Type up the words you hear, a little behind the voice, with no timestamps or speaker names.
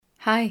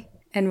Hi,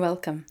 and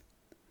welcome.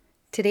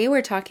 Today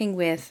we're talking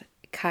with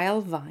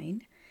Kyle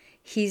Vine.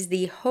 He's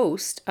the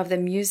host of The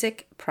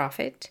Music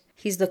Prophet.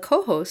 He's the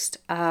co-host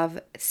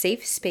of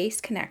Safe Space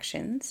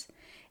Connections,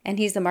 and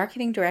he's the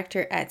marketing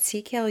director at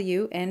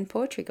CKLU and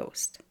Poetry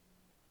Ghost.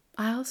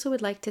 I also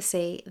would like to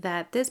say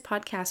that this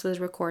podcast was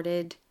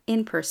recorded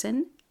in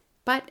person,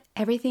 but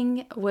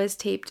everything was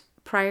taped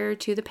prior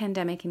to the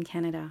pandemic in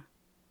Canada.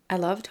 I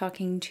love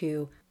talking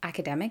to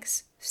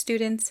academics,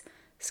 students,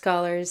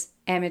 scholars,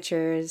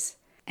 amateurs,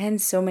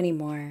 and so many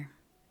more.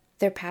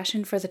 Their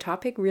passion for the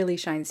topic really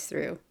shines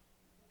through.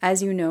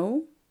 As you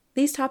know,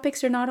 these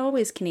topics are not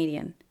always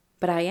Canadian,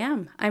 but I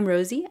am. I'm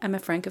Rosie, I'm a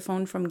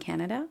francophone from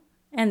Canada,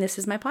 and this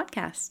is my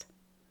podcast.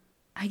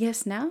 I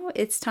guess now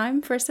it's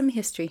time for some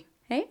history,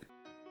 hey?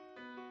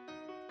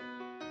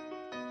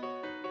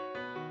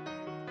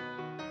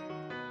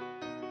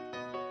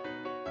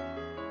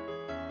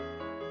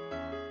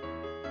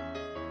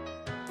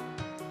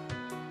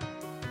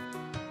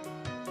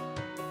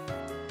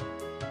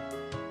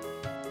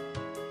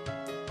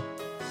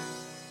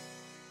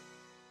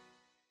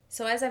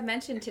 So as I've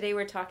mentioned, today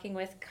we're talking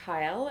with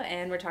Kyle,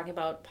 and we're talking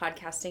about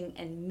podcasting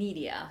and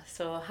media.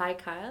 So hi,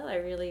 Kyle. I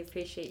really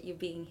appreciate you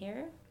being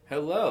here.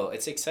 Hello.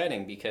 It's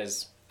exciting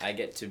because I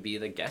get to be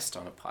the guest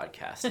on a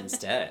podcast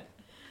instead.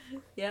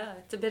 Yeah,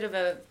 it's a bit of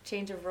a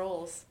change of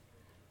roles.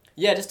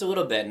 Yeah, just a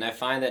little bit. And I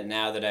find that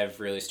now that I've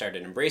really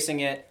started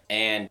embracing it,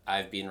 and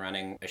I've been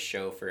running a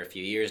show for a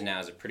few years now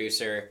as a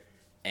producer,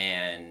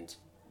 and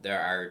there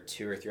are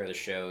 2 or 3 other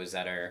shows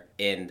that are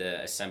in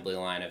the assembly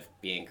line of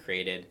being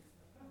created.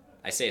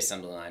 I say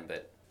assembly line,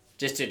 but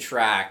just a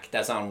track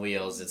that's on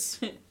wheels.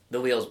 It's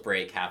the wheels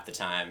break half the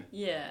time.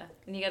 Yeah,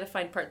 and you got to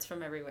find parts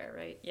from everywhere,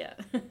 right? Yeah.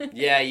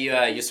 Yeah,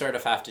 you sort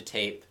of have to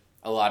tape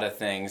a lot of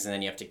things, and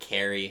then you have to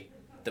carry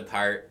the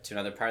part to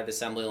another part of the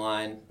assembly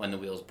line when the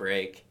wheels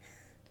break.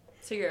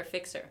 So you're a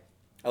fixer.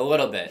 A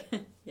little bit.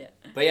 Yeah.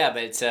 But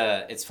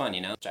it's fun, you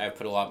know. I've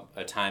put a lot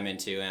of time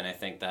into, and I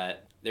think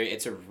that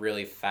it's a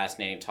really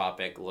fascinating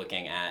topic,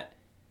 looking at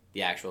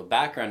the actual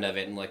background of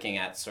it and looking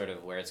at sort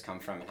of where it's come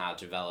from and how it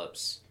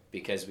develops,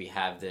 because we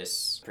have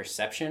this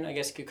perception, I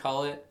guess you could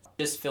call it,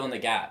 just fill in the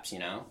gaps, you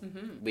know?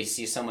 Mm-hmm. We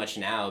see so much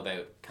now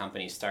about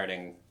companies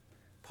starting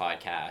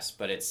podcasts,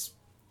 but it's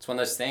one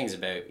of those things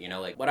about, you know,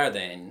 like, what are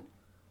they and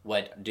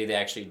what do they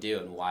actually do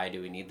and why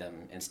do we need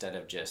them, instead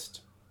of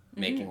just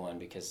making one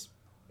because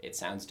it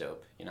sounds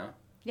dope, you know?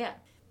 Yeah.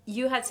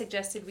 You had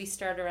suggested we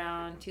start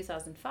around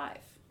 2005.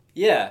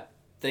 Yeah.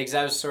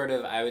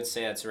 I would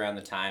say that's around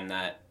the time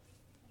that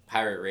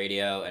pirate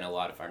radio and a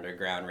lot of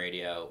underground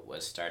radio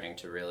was starting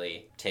to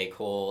really take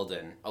hold,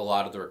 and a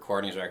lot of the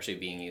recordings were actually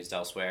being used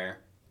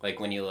elsewhere. Like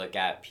when you look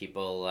at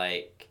people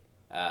like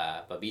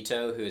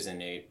Bobbito, who was in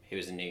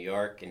New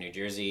York and New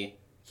Jersey,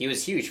 he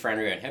was huge for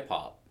underground hip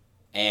hop.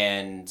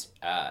 And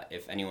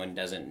if anyone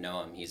doesn't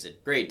know him, he's a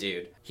great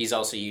dude. He's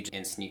also huge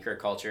in sneaker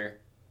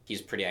culture.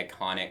 He's pretty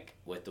iconic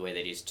with the way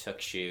that he's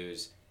took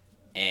shoes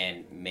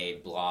and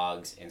made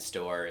blogs in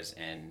stores,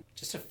 and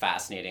just a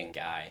fascinating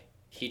guy.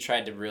 He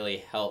tried to really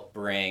help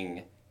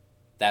bring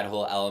that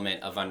whole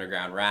element of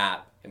underground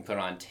rap and put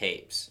on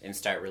tapes and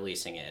start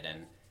releasing it.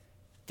 And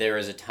there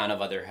was a ton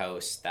of other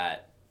hosts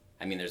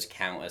there's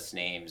countless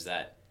names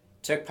that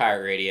took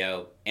pirate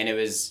radio, and it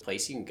was a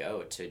place you can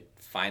go to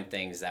find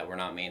things that were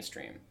not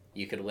mainstream.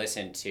 You could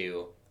listen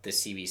to the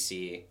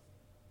CBC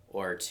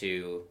or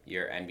to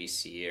your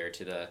NBC or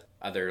to the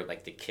other,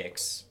 like the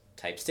Kicks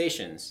type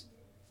stations.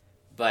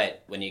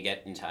 But when you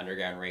get into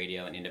underground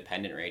radio and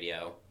independent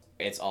radio,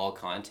 it's all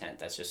content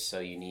that's just so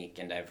unique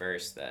and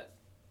diverse that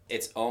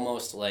it's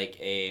almost like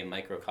a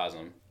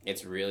microcosm.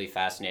 It's really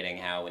fascinating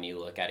how when you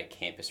look at a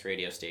campus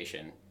radio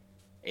station,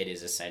 it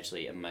is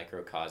essentially a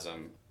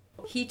microcosm.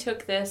 He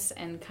took this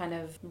and kind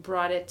of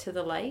brought it to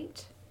the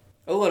light?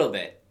 A little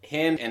bit.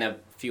 Him and a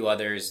few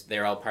others,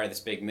 they're all part of this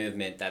big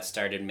movement that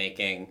started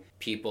making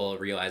people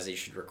realize they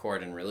should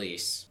record and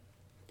release.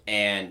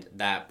 And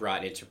that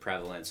brought into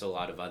prevalence a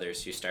lot of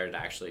others who started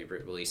actually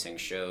releasing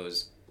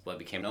shows, what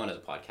became known as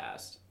a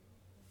podcast.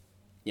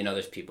 You know,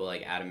 there's people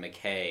like Adam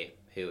McKay,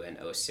 who in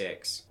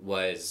 2006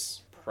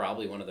 was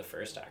probably one of the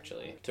first,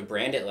 actually, to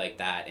brand it like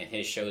that. And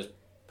his show's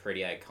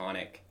pretty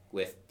iconic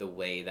with the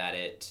way that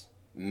it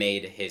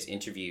made his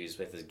interviews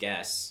with his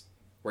guests,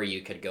 where you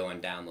could go and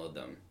download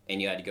them.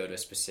 And you had to go to a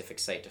specific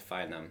site to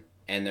find them.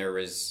 And there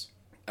was,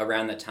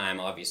 around the time,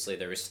 obviously,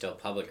 there was still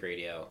public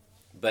radio.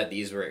 But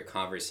these were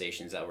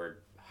conversations that were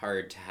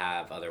hard to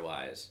have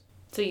otherwise.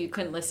 So you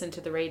couldn't listen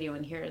to the radio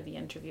and hear the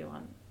interview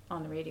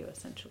on the radio,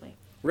 essentially.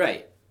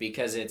 Right.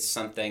 Because it's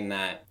something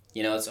that,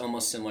 you know, it's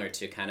almost similar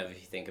to kind of,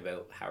 if you think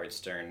about Howard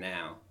Stern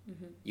now.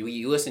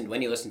 Mm-hmm.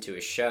 When you listen to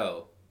a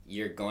show,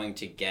 you're going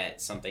to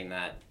get something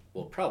that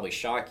will probably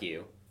shock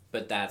you,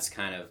 but that's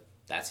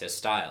his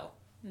style.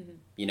 Mm-hmm.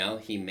 You know,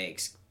 he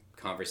makes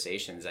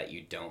conversations that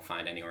you don't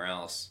find anywhere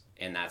else,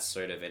 and that's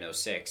sort of in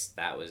 2006,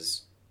 that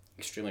was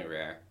extremely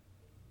rare.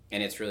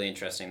 And it's really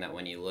interesting that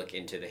when you look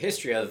into the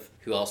history of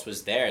who else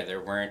was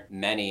there weren't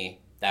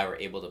many that were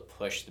able to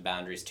push the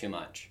boundaries too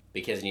much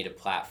because you need a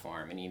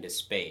platform and you need a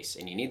space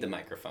and you need the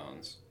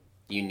microphones.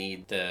 You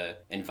need the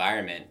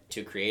environment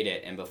to create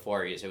it. And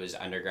before it was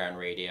underground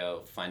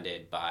radio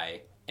funded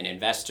by an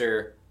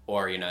investor,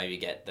 or, you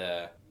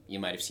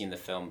might have seen the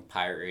film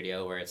Pirate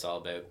Radio, where it's all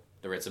about,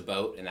 where it's a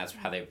boat and that's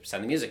how they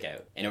send the music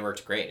out. And it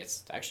worked great.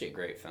 It's actually a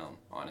great film,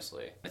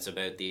 honestly. It's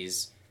about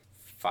these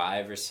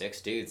 5 or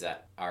 6 dudes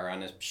that are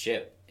on a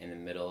ship in the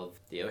middle of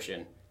the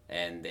ocean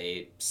and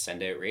they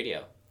send out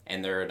radio.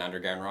 And they're an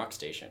underground rock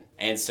station.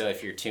 And so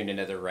if you're tuned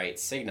into the right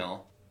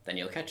signal, then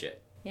you'll catch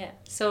it. Yeah.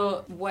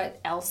 So what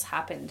else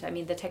happened? I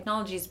mean, the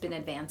technology's been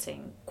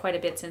advancing quite a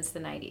bit since the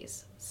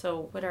 90s.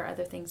 So what are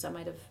other things that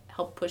might have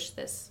helped push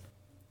this?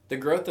 The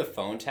growth of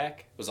phone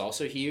tech was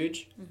also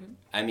huge. Mm-hmm.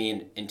 I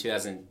mean, in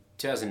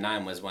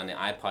 2009 was when the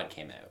iPod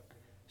came out.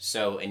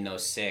 So in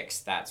 2006,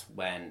 that's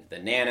when the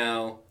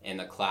Nano and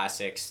the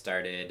Classic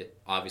started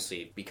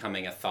obviously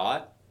becoming a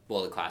thought.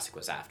 Well, the Classic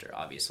was after,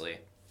 obviously.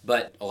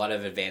 But a lot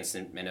of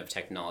advancement of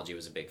technology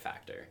was a big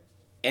factor.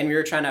 And we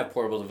were trying to have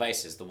portable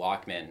devices. The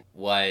Walkman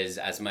was,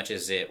 as much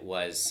as it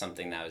was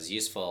something that was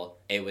useful,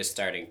 it was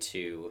starting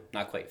to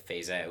not quite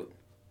phase out,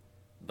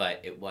 but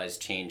it was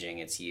changing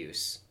its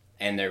use.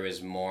 And there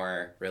was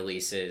more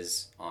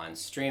releases on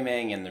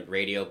streaming, and the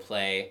radio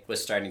play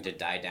was starting to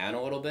die down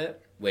a little bit,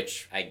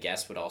 which I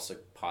guess would also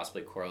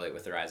possibly correlate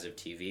with the rise of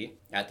TV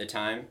at the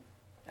time.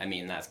 I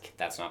mean,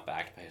 that's not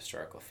backed by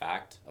historical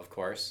fact, of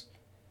course.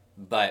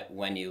 But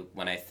when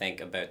I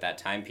think about that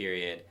time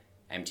period,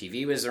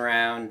 MTV was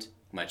around,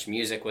 Much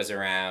Music was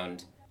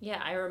around. Yeah,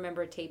 I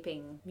remember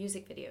taping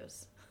music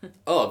videos.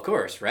 Oh, of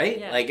course, right?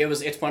 Yeah. Like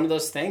it's one of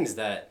those things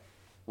that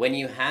when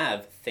you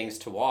have things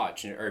to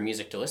watch or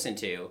music to listen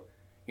to,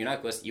 you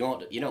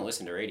don't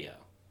listen to radio.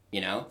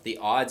 You know, the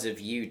odds of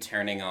you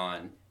turning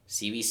on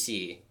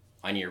CBC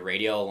on your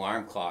radio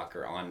alarm clock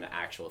or on the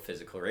actual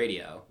physical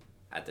radio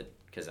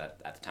because at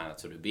the time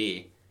that's what it would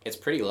be. It's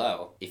pretty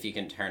low if you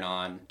can turn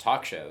on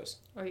talk shows.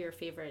 Or your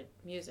favorite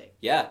music.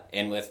 Yeah,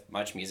 and with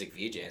Much Music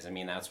VJs. I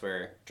mean, that's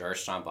where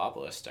George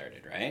Stroumboulopoulos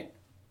started, right?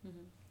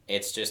 Mm-hmm.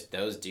 It's just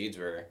those dudes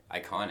were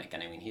iconic.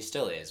 And I mean, he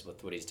still is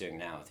with what he's doing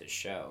now with his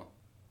show.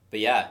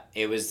 But yeah,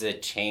 it was the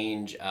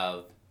change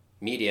of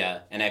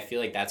media. And I feel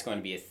like that's going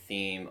to be a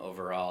theme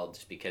overall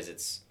just because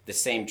it's the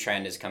same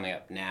trend is coming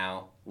up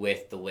now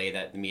with the way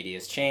that the media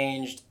has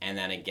changed. And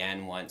then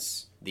again,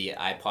 once the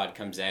iPod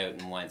comes out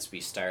and once we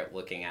start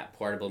looking at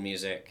portable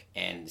music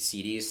and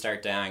CDs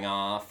start dying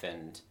off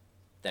and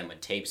then when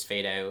tapes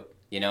fade out,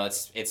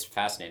 it's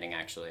fascinating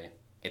actually.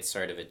 It's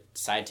sort of a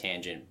side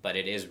tangent, but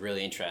it is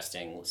really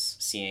interesting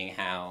seeing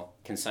how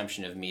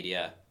consumption of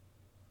media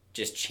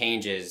just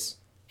changes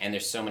and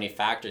there's so many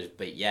factors,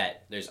 but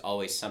yet there's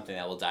always something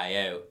that will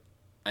die out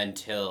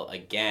until,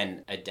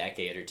 again, a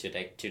decade or two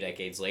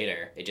decades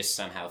later, it just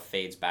somehow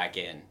fades back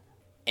in.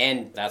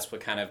 And that's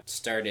what kind of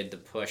started the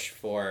push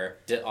for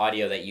the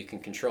audio that you can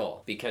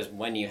control. Because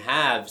when you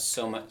have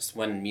so much,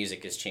 when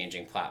music is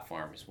changing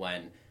platforms,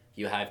 when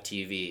you have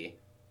TV,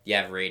 you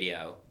have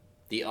radio,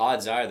 the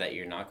odds are that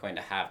you're not going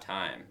to have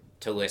time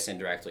to listen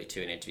directly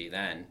to an interview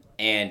then.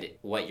 And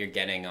what you're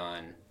getting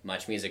on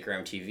Much Music or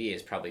MTV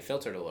is probably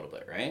filtered a little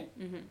bit, right?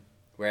 Mm-hmm.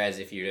 Whereas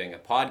if you're doing a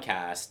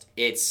podcast,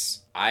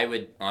 I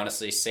would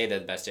honestly say that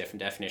the best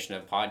definition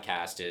of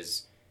podcast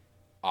is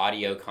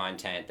audio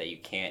content that you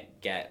can't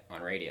get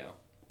on radio,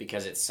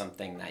 because it's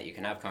something that you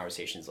can have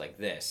conversations like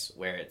this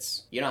where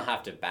you don't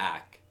have to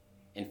back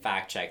and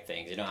fact check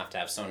things. You don't have to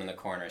have someone in the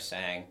corner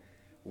saying,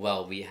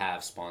 well, we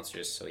have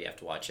sponsors, so you have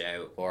to watch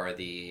out, or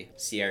the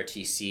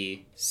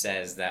CRTC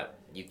says that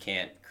you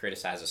can't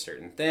criticize a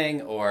certain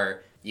thing,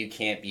 or you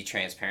can't be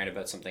transparent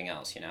about something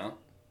else,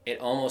 It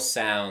almost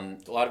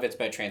sounds, a lot of it's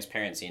about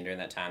transparency, and during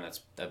that time,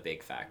 that's a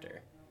big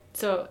factor.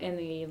 So in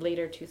the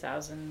later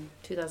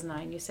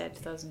 2009, you said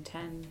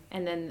 2010,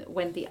 and then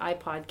when the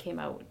iPod came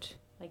out.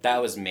 That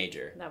was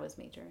major. That was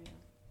major, yeah.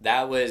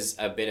 That was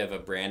a bit of a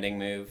branding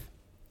move,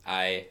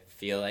 I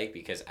feel like,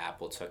 because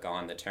Apple took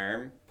on the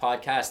term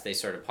podcast. They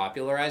sort of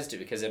popularized it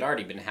because it had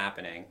already been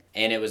happening,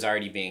 and it was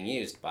already being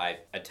used by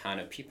a ton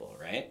of people,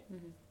 right?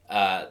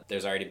 Mm-hmm.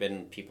 There's already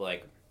been people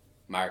like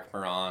Mark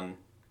Moran,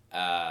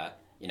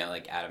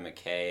 like Adam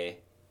McKay.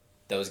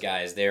 Those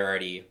guys, they're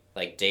already,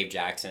 like Dave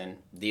Jackson,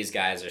 these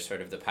guys are sort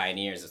of the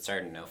pioneers that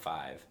started in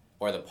 2005,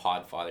 or the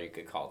podfather, you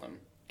could call them.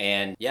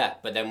 And yeah,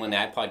 but then when the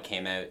iPod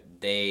came out,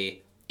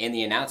 in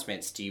the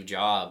announcement, Steve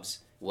Jobs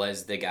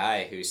was the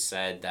guy who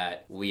said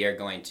that we are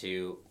going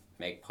to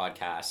make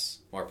podcasts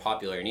more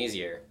popular and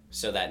easier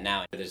so that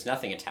now there's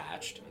nothing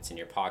attached. It's in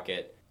your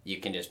pocket. You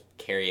can just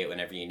carry it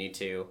whenever you need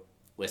to,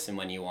 listen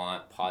when you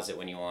want, pause it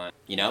when you want.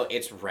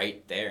 It's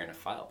right there in a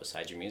file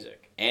beside your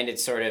music. And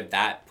it's sort of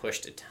that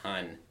pushed a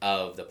ton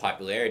of the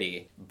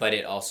popularity, but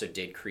it also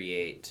did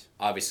create,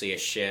 obviously, a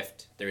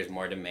shift. There was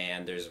more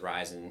demand. There's a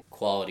rise in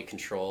quality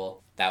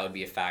control. That would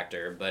be a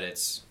factor, but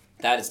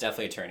that is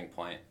definitely a turning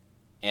point.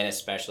 And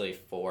especially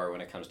for when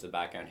it comes to the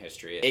background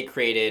history, it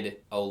created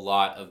a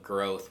lot of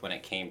growth when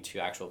it came to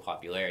actual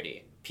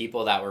popularity.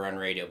 People that were on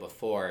radio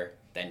before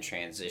then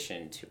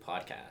transitioned to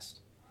podcast.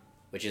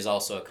 which is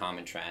also a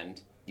common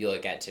trend. You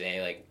look at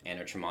today, like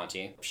Anna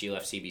Tremonti, she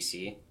left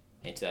CBC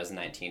in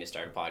 2019 to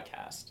start a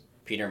podcast.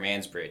 Peter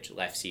Mansbridge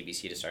left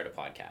CBC to start a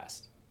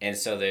podcast. And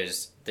so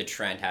the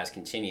trend has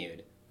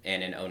continued.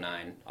 And in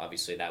 2009,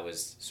 obviously that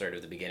was sort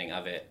of the beginning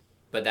of it.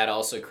 But that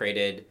also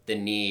created the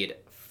need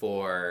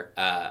for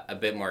a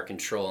bit more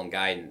control and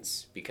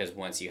guidance, because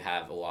once you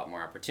have a lot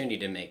more opportunity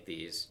to make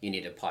these, you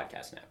needed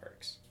podcast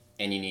networks.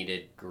 And you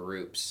needed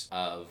groups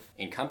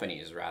in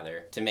companies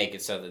rather, to make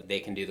it so that they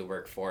can do the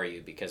work for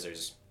you, because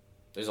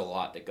there's a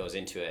lot that goes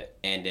into it.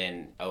 And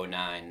in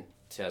 2009,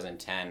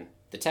 2010,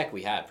 the tech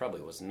we had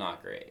probably was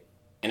not great.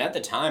 And at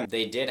the time,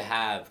 they did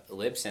have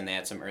Libsyn. They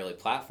had some early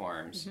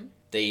platforms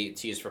they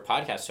used for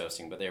podcast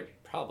hosting, but they're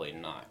probably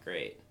not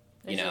great.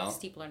 There's a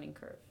steep learning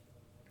curve.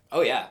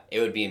 Oh, yeah. It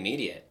would be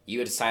immediate. You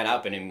would sign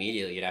up and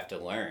immediately you'd have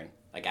to learn.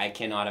 Like, I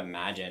cannot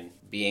imagine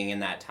being in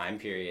that time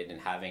period and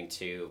having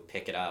to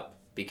pick it up,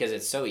 because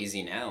it's so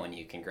easy now when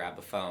you can grab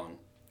a phone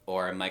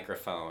or a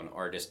microphone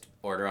or just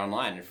order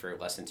online, and for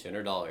less than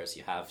 $200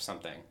 you have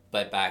something.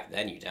 But back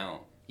then you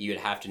don't. You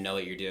would have to know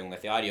what you're doing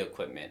with the audio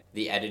equipment.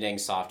 The editing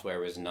software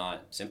was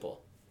not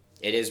simple.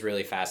 It is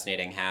really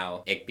fascinating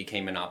how it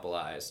became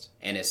monopolized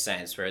in a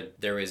sense, where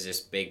there was this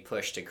big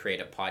push to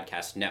create a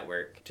podcast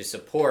network to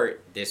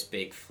support this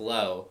big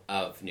flow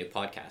of new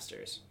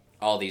podcasters.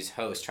 All these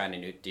hosts trying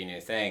to do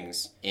new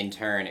things. In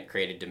turn, it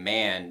created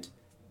demand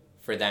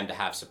for them to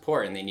have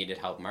support, and they needed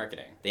help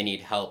marketing. They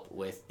need help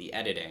with the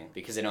editing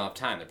because they don't have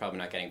time. They're probably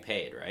not getting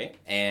paid, right?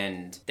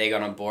 And they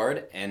got on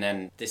board, and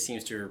then this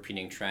seems to be a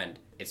repeating trend.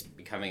 It's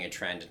becoming a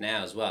trend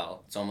now as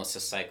well. It's almost a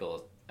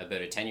cycle,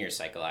 about a 10-year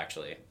cycle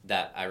actually,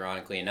 that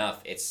ironically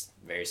enough, it's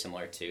very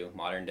similar to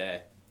modern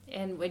day.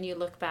 And when you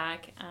look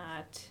back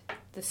at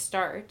the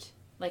start,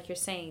 like you're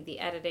saying, the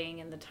editing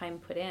and the time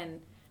put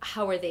in,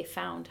 how are they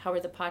found? How are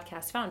the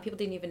podcasts found? People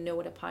didn't even know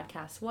what a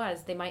podcast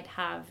was. They might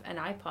have an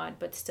iPod,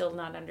 but still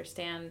not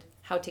understand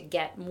how to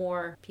get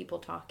more people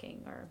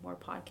talking or more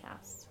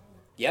podcasts.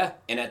 Yeah,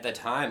 and at the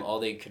time, all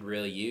they could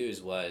really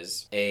use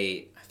was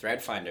a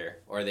thread finder,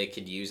 or they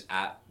could use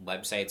app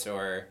websites,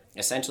 or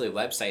essentially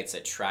websites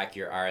that track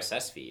your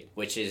RSS feed,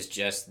 which is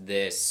just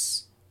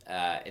this,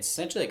 it's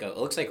essentially it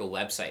looks like a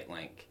website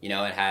link. You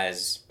know, it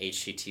has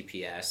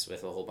HTTPS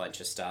with a whole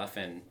bunch of stuff,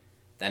 and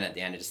then at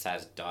the end it just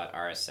has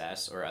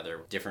 .rss or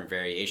other different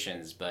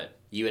variations, but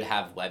you would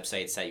have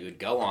websites that you would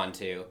go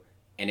onto,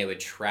 and it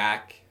would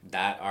track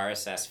that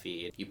RSS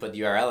feed. You put the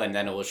URL in,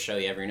 then it will show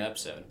you every new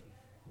episode.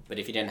 But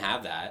if you didn't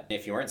have that,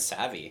 if you weren't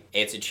savvy,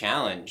 it's a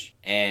challenge.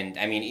 And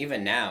I mean,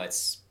 even now,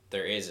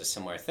 there is a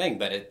similar thing,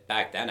 but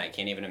back then I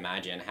can't even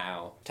imagine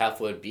how tough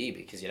it would be,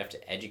 because you'd have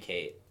to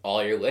educate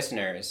all your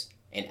listeners.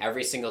 And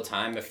every single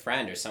time a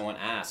friend or someone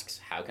asks,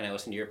 how can I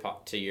listen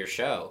to your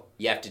show?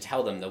 You have to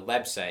tell them the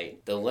website,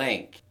 the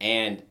link,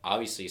 and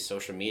obviously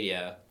social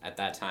media. At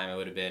that time, it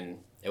would have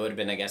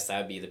been, I guess that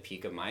would be the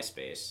peak of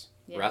MySpace.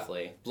 Yeah.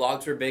 Roughly.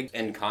 Blogs were big,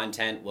 and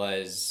content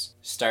was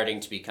starting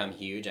to become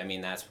huge. I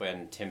mean, that's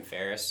when Tim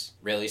Ferriss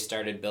really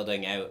started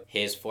building out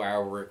his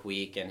 4-hour work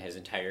week and his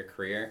entire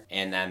career.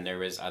 And then there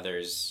was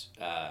others.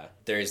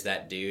 There's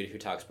that dude who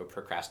talks about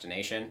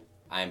procrastination.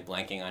 I'm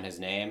blanking on his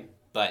name,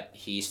 but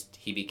he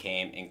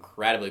became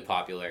incredibly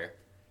popular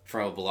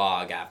from a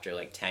blog after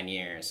like 10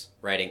 years,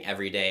 writing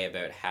every day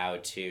about how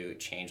to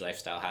change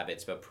lifestyle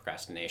habits about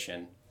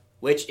procrastination,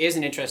 which is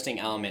an interesting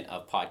element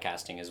of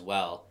podcasting as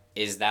well.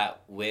 Is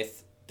that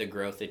with the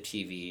growth of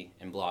TV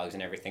and blogs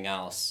and everything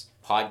else,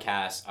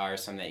 podcasts are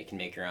something that you can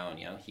make your own.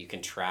 You know, you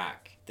can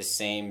track the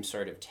same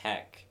sort of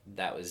tech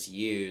that was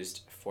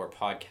used for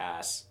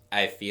podcasts.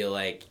 I feel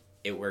like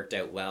it worked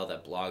out well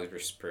that blogs were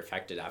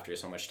perfected after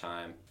so much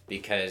time,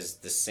 because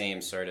the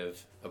same sort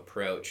of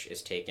approach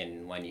is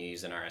taken when you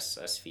use an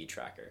RSS feed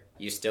tracker.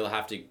 You still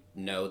have to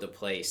know the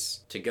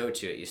place to go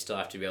to it. You still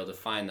have to be able to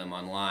find them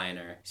online,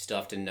 or you still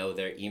have to know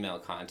their email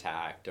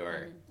contact,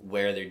 or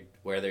where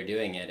they're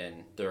doing it.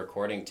 And the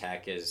recording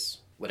tech is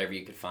whatever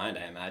you could find,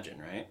 I imagine,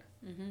 right?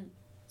 Mm-hmm.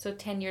 So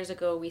 10 years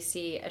ago, we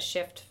see a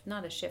shift,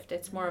 not a shift,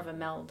 it's more of a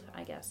meld,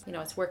 I guess. You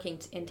know, it's working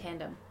in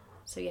tandem.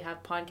 So you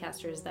have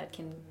podcasters that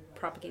can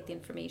propagate the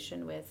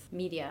information with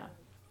media.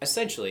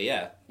 Essentially,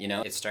 yeah. You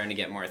know, it's starting to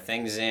get more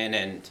things in,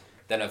 and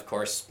then of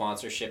course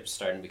sponsorships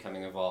started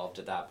becoming involved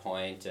at that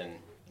point, and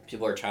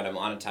people are trying to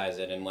monetize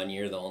it. And when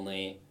you're the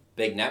only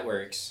big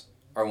networks,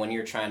 or when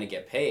you're trying to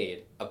get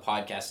paid, a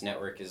podcast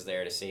network is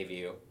there to save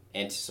you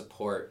and to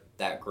support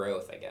that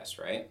growth, I guess,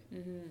 right?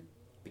 Mm-hmm.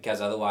 Because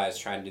otherwise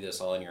trying to do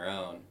this all on your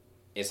own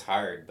is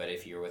hard. But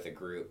if you're with a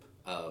group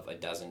of a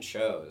dozen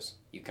shows,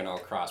 you can all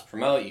cross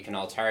promote, you can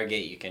all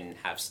target, you can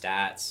have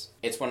stats.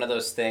 It's one of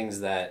those things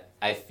that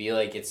I feel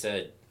like it's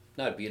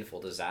not a beautiful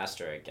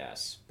disaster, I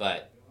guess,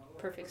 but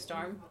perfect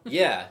storm.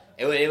 Yeah,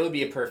 it would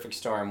be a perfect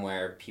storm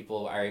where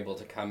people are able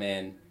to come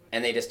in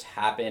and they just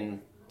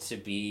happen to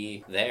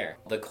be there.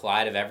 The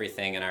collide of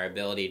everything and our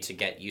ability to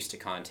get used to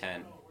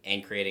content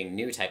and creating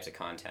new types of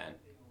content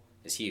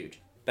is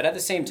huge. But at the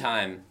same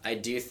time, I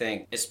do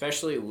think,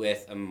 especially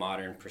with a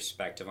modern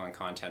perspective on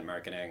content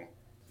marketing,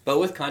 but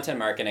with content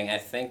marketing, I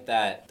think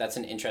that that's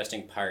an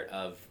interesting part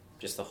of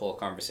just the whole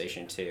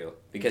conversation too,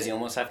 because you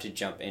almost have to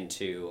jump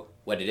into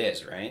what it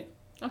is, right?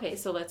 Okay,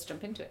 so let's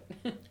jump into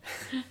it.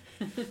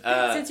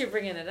 Since you're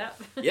bringing it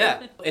up.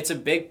 Yeah, it's a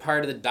big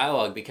part of the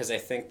dialogue because I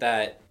think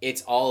that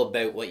it's all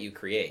about what you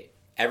create.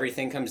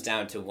 Everything comes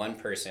down to one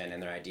person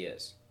and their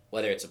ideas.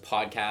 Whether it's a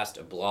podcast,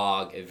 a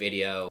blog, a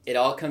video, it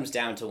all comes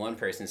down to one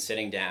person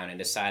sitting down and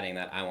deciding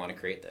that I want to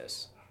create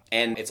this.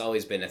 And it's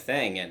always been a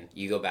thing, and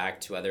you go back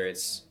to whether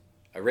it's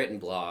a written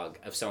blog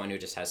of someone who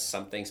just has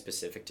something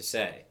specific to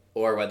say,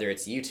 or whether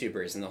it's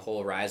YouTubers and the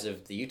whole rise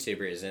of the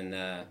YouTubers in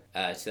the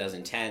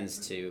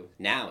 2010s to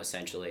now,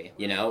 essentially,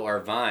 you know,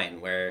 or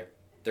Vine, where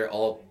they're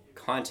all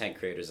content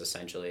creators,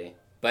 essentially.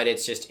 But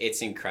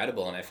it's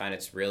incredible, and I find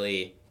it's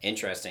really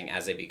interesting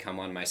as I become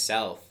one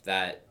myself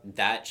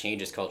that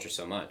changes culture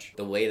so much.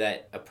 The way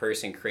that a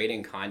person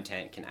creating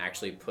content can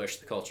actually push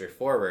the culture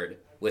forward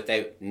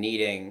without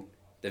needing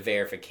the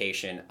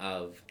verification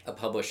of a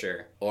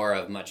publisher or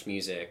of Much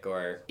Music,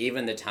 or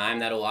even the time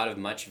that a lot of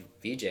Much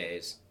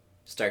VJs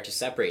start to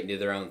separate and do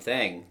their own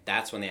thing,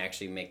 that's when they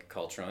actually make a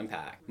cultural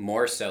impact,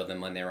 more so than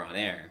when they were on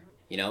air.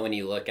 You know, when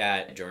you look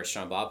at George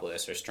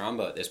Strombopoulos, or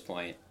Strombo at this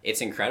point,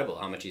 it's incredible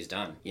how much he's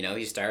done. You know,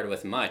 he started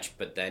with Much,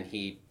 but then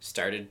he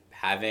started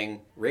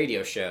having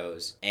radio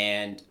shows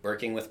and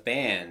working with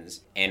bands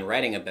and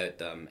writing about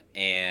them.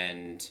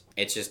 And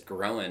it's just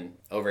growing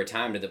over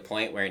time to the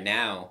point where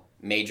now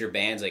major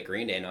bands like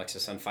Green Day and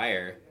Alexis on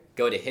Fire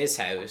go to his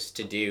house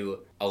to do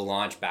a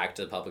launch back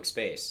to the public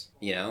space,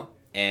 you know?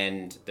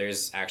 And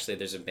there's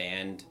a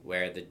band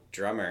where the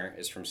drummer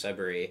is from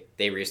Sudbury.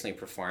 They recently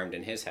performed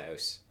in his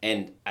house.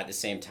 And at the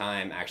same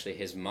time, actually,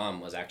 his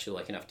mom was actually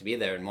lucky enough to be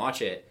there and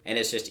watch it. And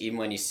it's just, even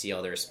when you see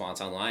all the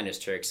response online,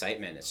 it's her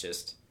excitement.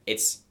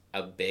 It's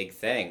a big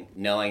thing,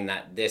 knowing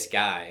that this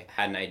guy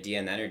had an idea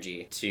and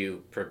energy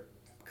to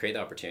create the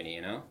opportunity,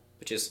 you know?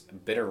 Which is a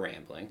bit of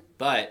rambling.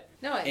 But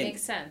no, it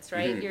makes sense,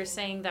 right? Mm-hmm. You're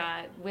saying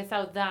that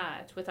without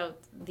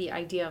the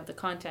idea of the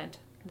content,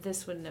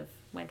 this wouldn't have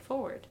went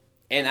forward.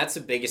 And that's the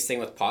biggest thing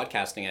with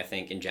podcasting, I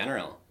think, in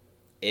general,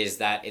 is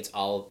that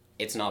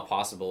it's not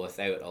possible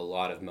without a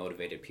lot of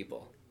motivated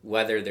people.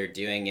 Whether they're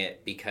doing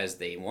it because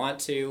they want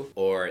to,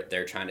 or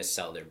they're trying to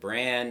sell their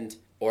brand,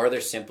 or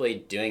they're simply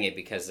doing it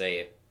because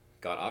they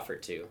got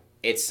offered to.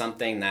 It's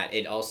something that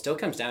it all still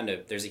comes down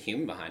to, there's a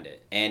human behind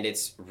it. And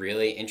it's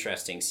really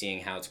interesting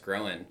seeing how it's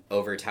growing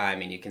over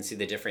time, and you can see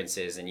the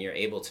differences, and you're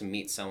able to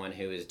meet someone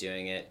who is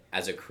doing it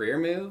as a career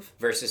move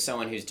versus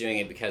someone who's doing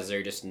it because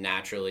they're just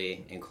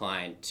naturally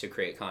inclined to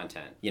create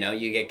content. You know,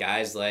 you get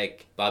guys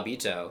like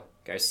Bobbito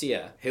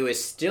Garcia, who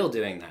is still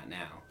doing that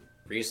now.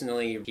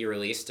 Recently, he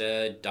released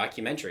a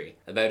documentary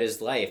about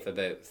his life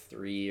about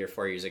 3 or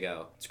 4 years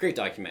ago. It's a great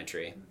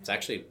documentary. It's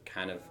actually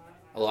kind of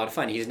a lot of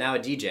fun. He's now a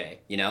DJ.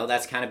 You know,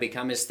 that's kind of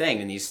become his thing,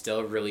 and he's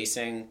still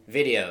releasing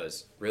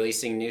videos,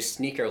 releasing new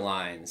sneaker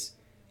lines,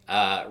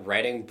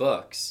 writing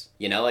books.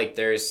 You know, like,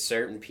 there's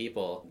certain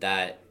people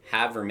that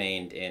have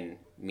remained in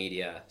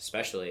media,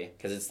 especially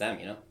because it's them,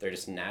 you know? They're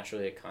just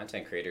naturally a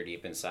content creator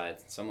deep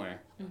inside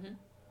somewhere. Mm-hmm.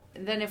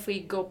 And then if we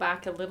go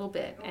back a little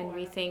bit and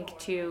we think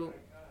to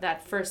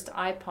that first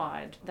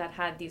iPod that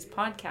had these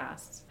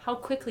podcasts, how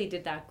quickly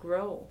did that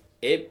grow?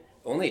 It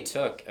only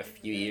took a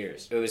few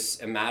years. It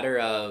was a matter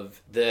of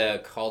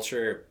the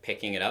culture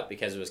picking it up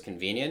because it was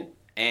convenient,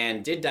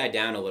 and did die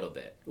down a little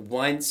bit.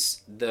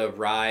 Once the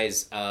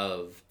rise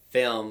of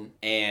film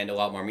and a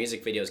lot more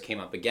music videos came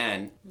up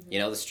again, mm-hmm. you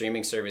know, the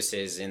streaming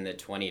services in the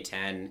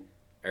 2010,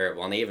 or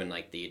well, even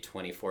like the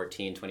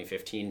 2014,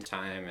 2015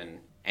 time,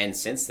 and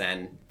since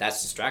then,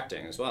 that's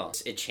distracting as well.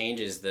 It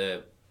changes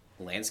the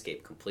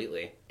landscape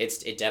completely.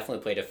 It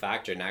definitely played a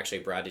factor and actually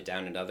brought it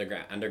down into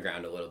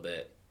underground a little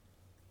bit,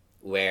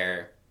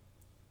 where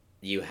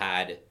you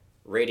had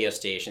radio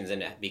stations,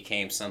 and it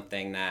became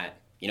something that,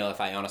 you know,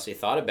 if I honestly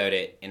thought about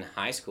it, in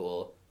high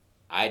school,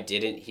 I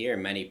didn't hear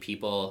many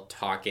people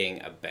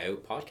talking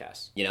about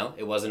podcasts. You know,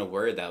 it wasn't a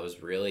word that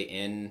was really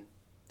in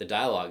the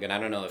dialogue, and I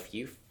don't know if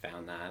you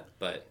found that,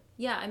 but...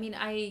 Yeah, I mean,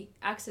 I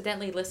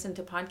accidentally listened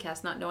to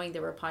podcasts not knowing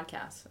there were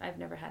podcasts. I've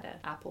never had an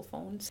Apple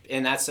phone.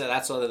 And that's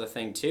the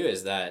thing, too,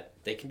 is that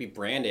they can be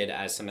branded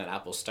as something that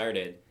Apple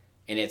started,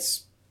 and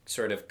it's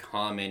sort of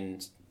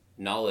common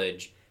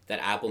knowledge that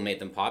Apple made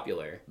them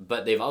popular,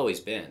 but they've always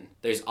been.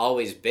 There's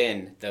always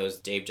been those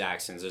Dave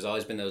Jacksons. There's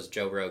always been those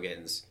Joe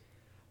Rogans.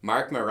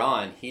 Mark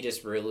Maron, he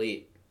just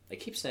really... I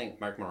keep saying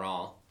Mark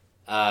Maron.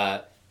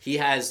 He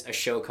has a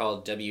show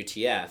called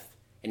WTF,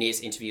 and he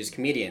just interviews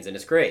comedians, and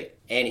it's great.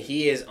 And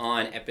he is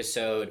on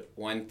episode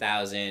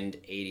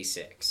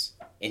 1086,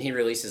 and he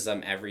releases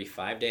them every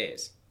 5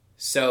 days.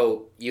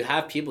 So you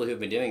have people who've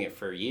been doing it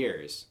for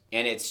years,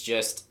 and it's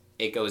just,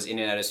 it goes in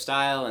and out of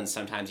style, and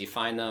sometimes you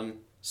find them,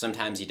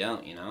 sometimes you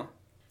don't, you know?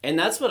 And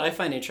that's what I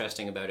find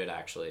interesting about it,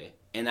 actually.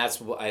 And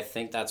I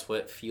think that's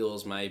what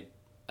fuels my,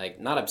 like,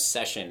 not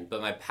obsession,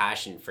 but my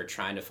passion for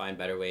trying to find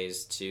better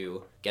ways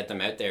to get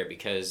them out there,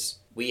 because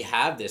we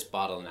have this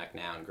bottleneck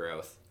now in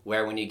growth,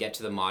 where when you get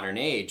to the modern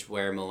age,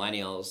 where the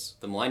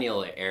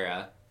millennial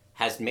era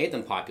has made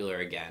them popular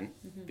again,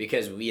 mm-hmm.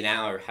 because we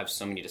now have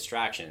so many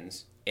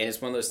distractions. And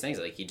it's one of those things,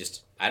 like,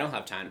 I don't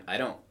have time.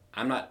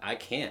 I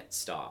can't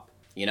stop.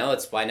 You know,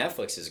 it's why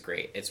Netflix is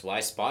great. It's why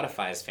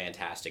Spotify is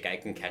fantastic. I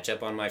can catch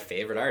up on my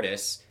favorite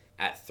artists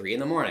at 3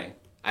 a.m.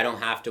 I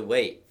don't have to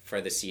wait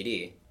for the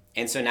CD.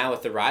 And so now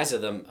with the rise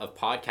of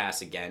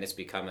podcasts again, it's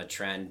become a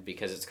trend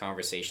because it's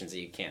conversations that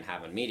you can't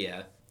have on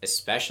media,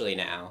 especially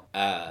now.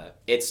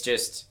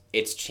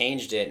 It's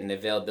changed it, and the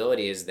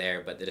availability is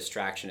there, but the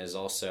distraction is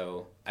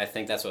also, I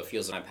think that's what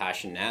fuels my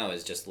passion now,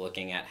 is just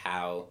looking at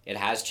how it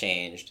has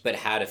changed, but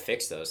how to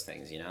fix those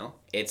things, you know?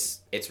 It's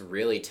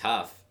really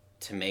tough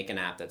to make an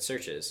app that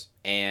searches.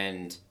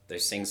 And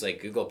there's things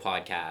like Google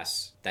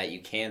Podcasts that you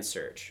can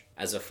search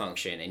as a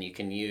function, and you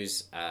can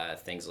use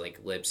things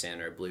like Libsyn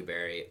or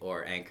Blueberry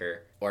or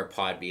Anchor or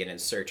Podbean and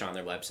search on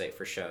their website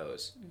for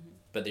shows. Mm-hmm.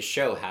 But the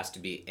show has to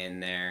be in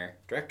their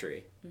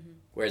directory. Mm-hmm.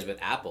 Whereas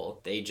with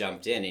Apple, they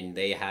jumped in and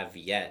they have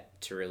yet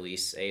to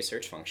release a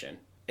search function.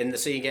 And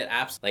so you get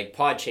apps like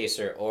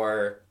Podchaser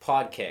or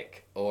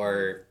Podkick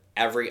or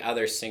every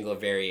other single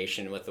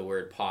variation with the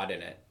word pod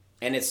in it.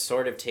 And it's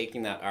sort of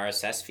taking that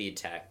RSS feed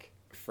tech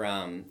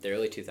from the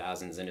early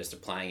 2000s and just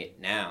applying it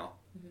now.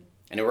 Mm-hmm.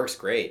 And it works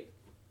great.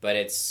 But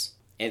it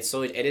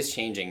is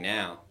changing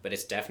now. But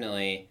it's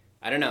definitely,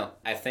 I don't know,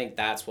 I think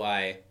that's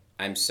why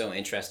I'm so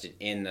interested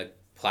in the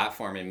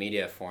platform and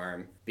media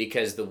form,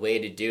 because the way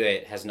to do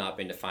it has not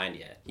been defined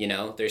yet. You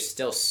know, there's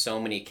still so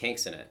many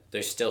kinks in it.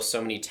 There's still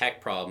so many tech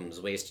problems,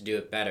 ways to do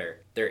it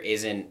better.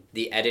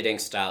 The editing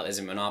style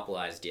isn't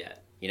monopolized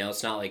yet. You know,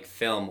 it's not like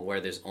film where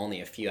there's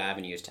only a few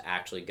avenues to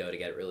actually go to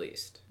get it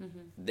released.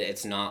 Mm-hmm.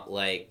 It's not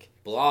like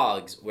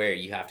blogs where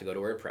you have to go to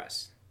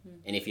WordPress. Mm-hmm.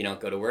 And if you don't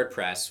go to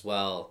WordPress,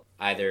 well,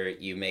 either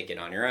you make it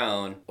on your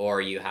own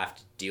or you have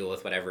to deal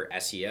with whatever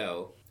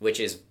SEO, which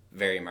is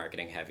very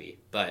marketing heavy.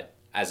 But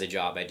as a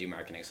job, I do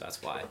marketing, so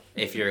that's why.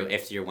 If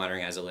you're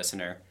wondering as a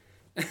listener,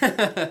 those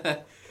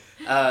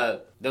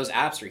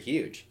apps are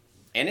huge.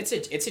 And it's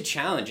a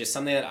challenge. It's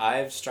something that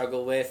I've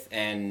struggled with,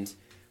 and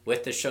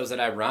with the shows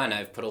that I run,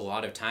 I've put a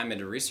lot of time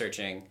into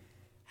researching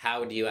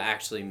how do you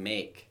actually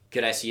make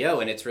good SEO,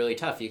 and it's really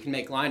tough. You can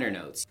make liner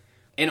notes.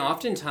 And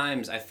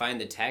oftentimes, I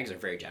find the tags are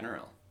very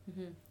general.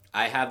 Mm-hmm.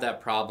 I have that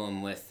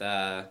problem with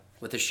a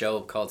show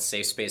called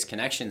Safe Space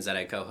Connections that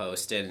I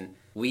co-host, and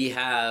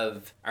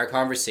our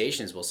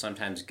conversations will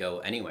sometimes go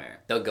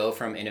anywhere. They'll go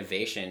from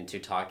innovation to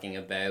talking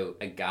about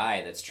a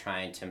guy that's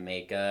trying to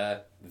make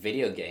a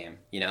video game,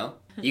 you know?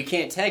 You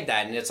can't tag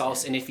that,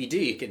 and if you do,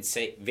 you could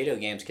say video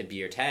games could be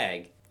your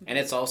tag. And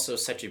it's also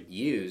such a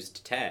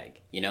used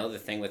tag. You know, the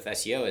thing with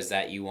SEO is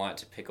that you want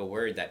to pick a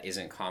word that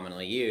isn't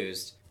commonly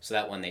used so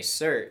that when they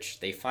search,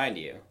 they find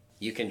you.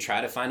 You can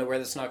try to find a word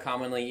that's not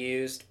commonly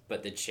used,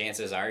 but the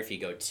chances are if you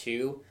go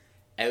too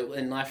out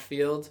in left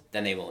field,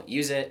 then they won't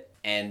use it.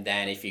 And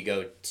then if you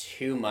go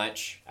too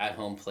much at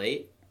home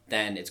plate,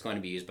 then it's going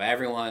to be used by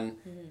everyone,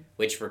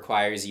 which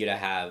requires you to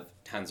have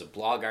tons of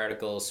blog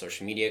articles,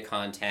 social media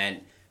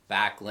content,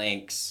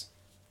 backlinks,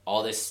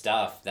 all this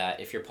stuff that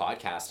if you're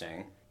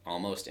podcasting,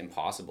 almost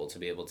impossible to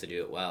be able to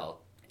do it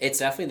well. It's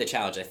definitely the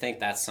challenge. I think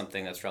that's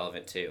something that's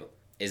relevant too,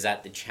 is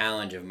that the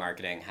challenge of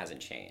marketing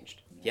hasn't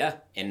changed. Yeah,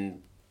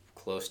 in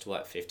close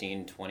to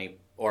 15, 20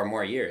 or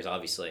more years,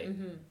 obviously.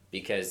 Mm-hmm.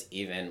 Because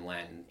even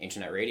when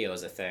internet radio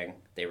was a thing,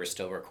 they were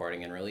still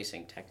recording and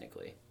releasing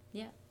technically.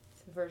 Yeah,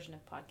 it's a version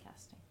of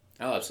podcasting.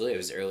 Oh, absolutely. It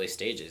was early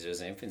stages. It was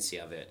the infancy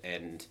of it.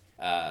 And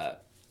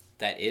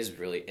it's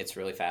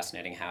really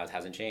fascinating how it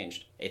hasn't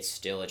changed. It's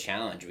still a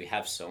challenge. We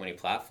have so many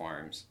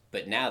platforms.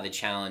 But now the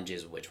challenge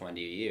is, which one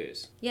do you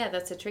use? Yeah,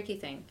 that's a tricky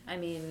thing. I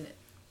mean,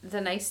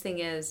 the nice thing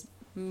is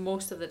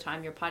most of the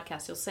time your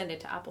podcast, you'll send it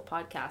to Apple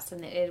Podcasts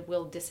and it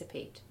will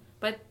dissipate.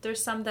 But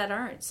there's some that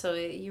aren't, so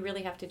you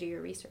really have to do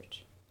your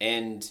research.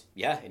 And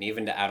yeah, and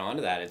even to add on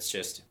to that, it's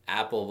just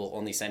Apple will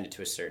only send it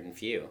to a certain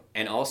few.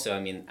 And also, I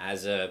mean,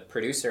 as a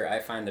producer, I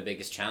find the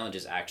biggest challenge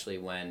is actually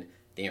when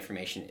the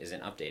information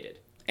isn't updated.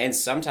 And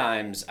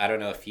sometimes, I don't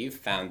know if you've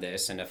found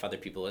this and if other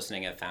people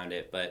listening have found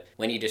it, but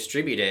when you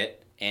distribute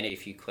it, and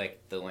if you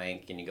click the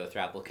link and you go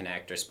through Apple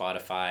Connect or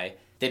Spotify,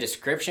 the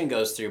description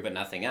goes through, but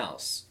nothing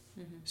else.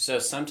 Mm-hmm. So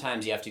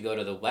sometimes you have to go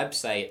to the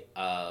website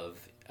of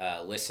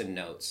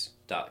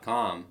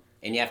listennotes.com,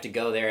 and you have to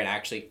go there and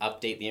actually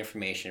update the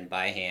information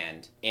by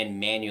hand and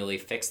manually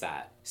fix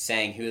that,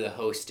 saying who the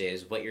host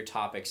is, what your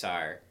topics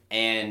are.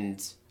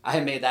 And I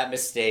made that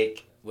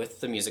mistake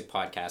with the music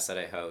podcast that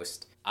I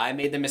host. I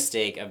made the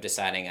mistake of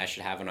deciding I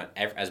should have it on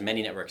as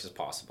many networks as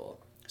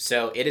possible.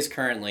 So it is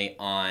currently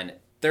on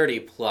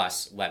 30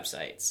 plus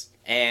websites.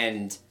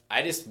 And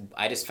I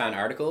just found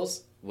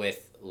articles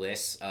with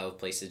lists of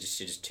places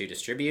to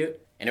distribute,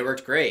 and it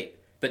worked great.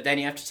 But then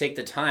you have to take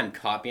the time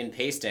copy and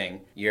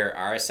pasting your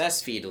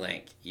RSS feed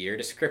link, your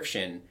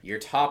description, your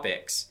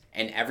topics,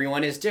 and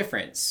everyone is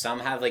different.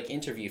 Some have like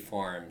interview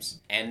forms,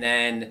 and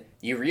then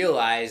you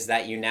realize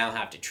that you now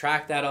have to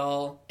track that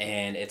all,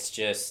 and it's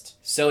just,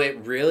 so it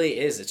really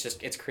is,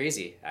 it's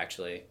crazy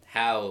actually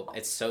how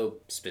it's so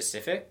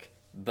specific,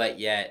 but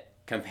yet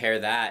compare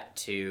that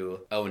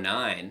to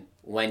 2009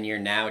 when you're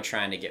now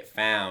trying to get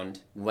found,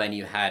 when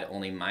you had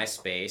only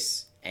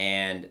MySpace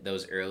and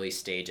those early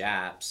stage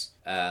apps,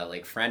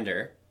 like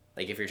Friender,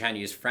 like if you're trying to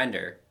use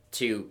Friender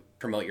to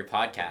promote your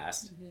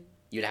podcast,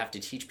 you'd have to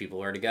teach people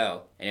where to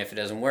go. And if it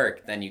doesn't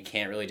work, then you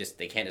can't really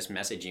they can't just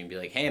message you and be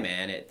like, hey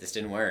man, this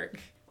didn't work.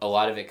 A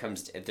lot of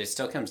it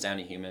still comes down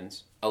to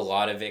humans. A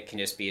lot of it can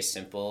just be a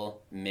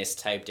simple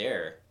mistyped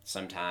error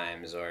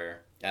sometimes, or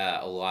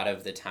a lot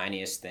of the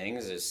tiniest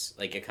things is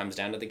like it comes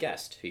down to the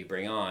guest who you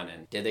bring on,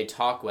 and did they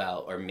talk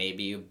well, or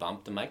maybe you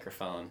bumped the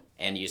microphone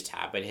and you just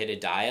tap and hit a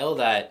dial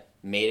that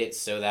made it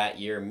so that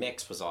your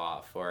mix was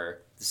off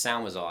or the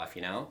sound was off,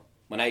 you know?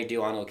 When I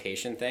do on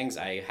location things,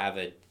 I have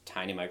a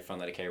tiny microphone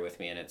that I carry with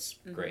me, and it's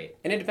great.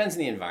 And it depends on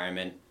the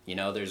environment. You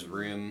know, there's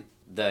room,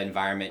 the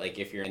environment, like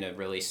if you're in a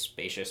really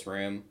spacious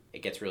room,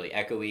 it gets really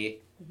echoey,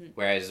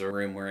 whereas the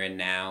room we're in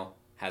now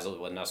has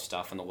enough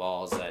stuff on the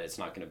walls that it's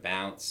not going to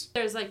bounce.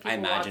 There's like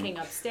people walking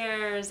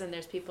upstairs, and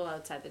there's people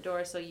outside the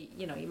door, so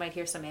you might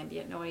hear some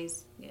ambient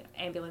noise,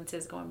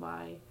 ambulances going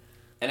by.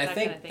 And I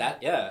think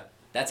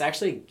that's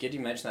actually good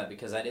you mention that,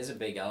 because that is a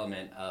big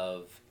element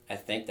of, I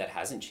think, that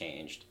hasn't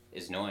changed,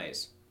 is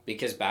noise.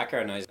 Because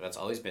background noise, that's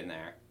always been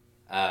there.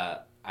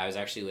 I was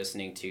actually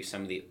listening to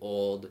some of the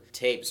old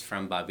tapes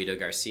from Bobbito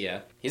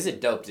Garcia. He's a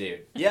dope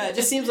dude. Yeah, it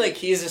just seems like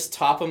he's just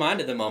top of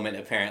mind at the moment,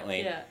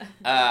 apparently.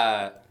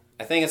 Yeah.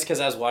 I think it's because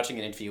I was watching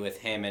an interview with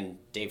him and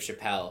Dave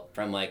Chappelle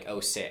from like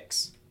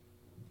 2006.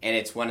 And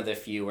it's one of the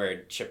few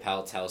where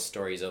Chappelle tells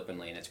stories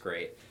openly, and it's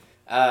great.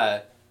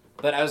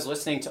 But I was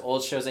listening to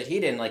old shows that he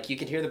did, and like you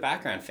could hear the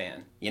background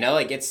fan. You know,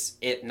 like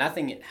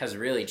nothing has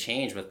really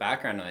changed with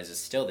background noise. It's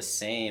still the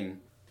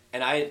same.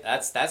 And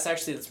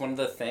that's one of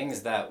the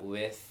things that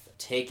with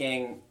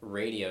taking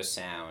radio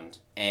sound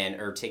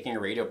or taking a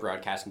radio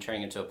broadcast and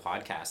turning it into a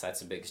podcast,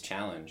 that's a big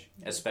challenge,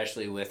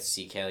 especially with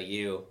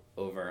CKLU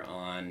over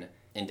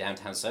in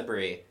downtown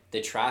Sudbury.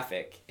 The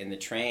traffic and the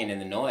train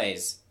and the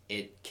noise,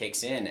 it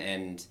kicks in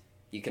and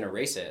you can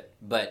erase it.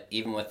 But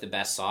even with the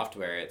best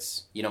software,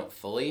 you don't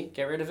fully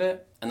get rid of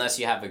it unless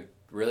you have a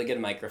really good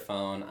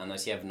microphone,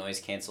 unless you have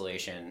noise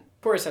cancellation.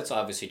 Of course, that's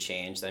obviously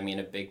changed. I mean,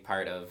 a big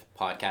part of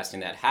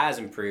podcasting that has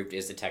improved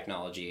is the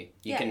technology.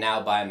 You can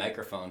now buy a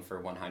microphone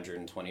for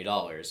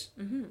 $120.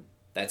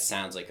 That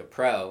sounds like a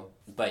pro,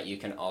 but you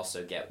can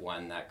also get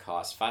one that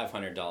costs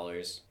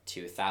 $500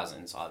 to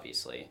thousands,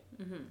 obviously.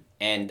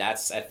 And I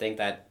think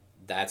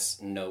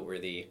that's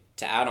noteworthy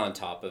to add on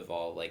top of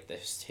all like the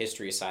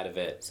history side of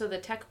it. So the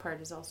tech part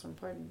is also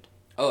important.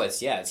 Oh, it's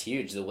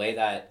huge. The way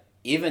that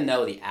even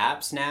though the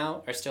apps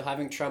now are still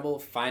having trouble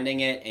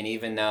finding it, and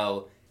even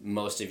though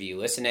most of you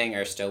listening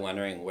are still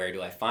wondering where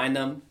do I find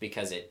them,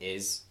 because it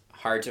is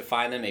hard to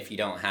find them if you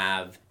don't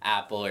have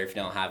Apple or if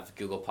you don't have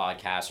Google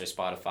Podcasts or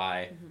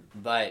Spotify.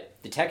 But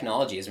the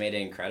technology has made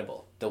it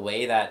incredible. The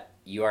way that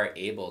you are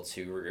able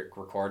to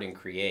record and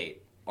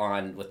create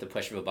with the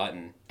push of a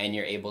button, and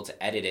you're able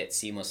to edit it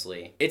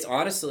seamlessly. It's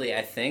honestly,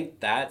 I think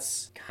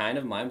that's kind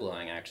of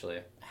mind-blowing, actually,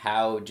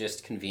 how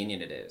just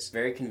convenient it is.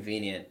 Very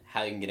convenient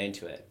how you can get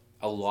into it.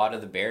 A lot of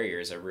the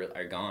barriers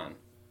are gone.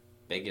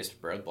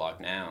 Biggest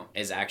roadblock now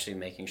is actually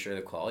making sure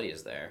the quality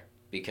is there,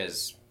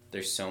 because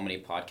there's so many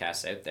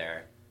podcasts out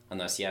there,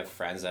 unless you have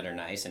friends that are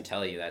nice and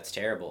tell you that's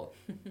terrible.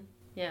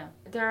 Yeah.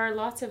 There are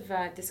lots of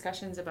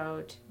discussions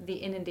about the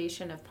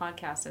inundation of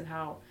podcasts and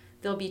how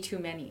there'll be too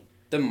many.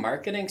 The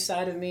marketing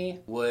side of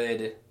me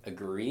would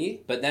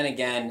agree, but then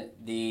again,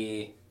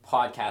 the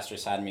podcaster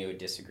side of me would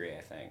disagree,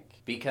 I think.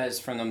 Because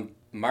from the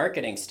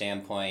marketing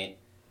standpoint,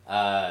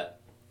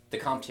 the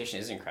competition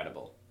is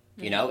incredible.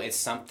 You know, it's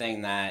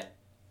something that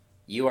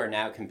you are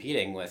now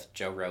competing with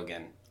Joe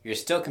Rogan. You're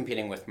still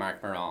competing with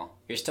Mark Morrell.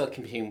 You're still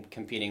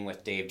competing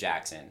with Dave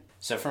Jackson.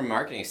 So from a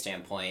marketing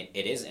standpoint,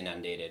 it is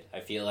inundated.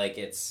 I feel like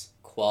it's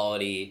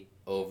quality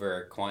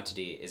over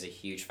quantity is a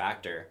huge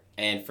factor.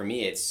 And for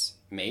me, it's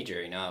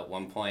major. You know, at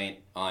one point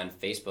on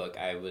Facebook,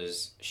 I would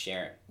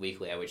share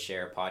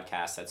a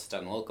podcast that's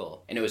done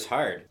local. And it was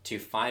hard to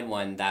find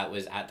one that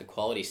was at the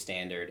quality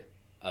standard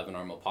of a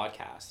normal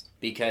podcast,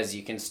 because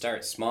you can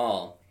start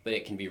small, but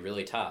it can be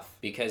really tough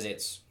because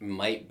it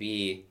might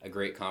be a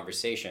great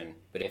conversation,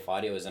 but if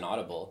audio is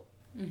inaudible,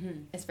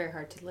 it's very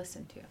hard to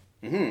listen to.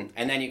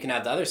 And then you can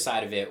have the other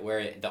side of it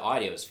where the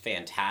audio is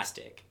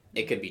fantastic.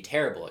 It could be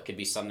terrible. It could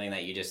be something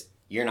that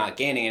you're not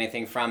gaining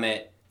anything from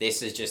it.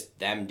 This is just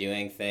them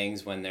doing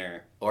things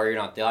or you're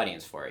not the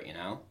audience for it, you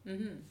know?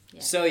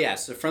 So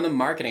from the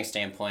marketing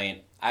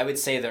standpoint, I would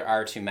say there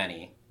are too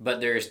many, but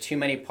there's too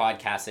many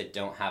podcasts that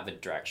don't have a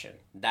direction.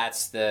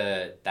 That's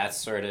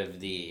sort of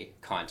the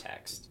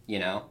context, you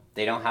know?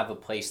 They don't have a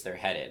place they're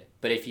headed.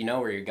 But if you know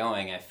where you're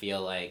going, I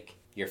feel like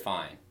you're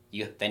fine.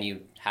 Then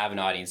you have an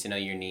audience, you know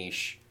your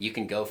niche. You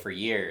can go for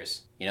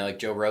years. You know, like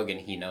Joe Rogan,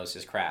 he knows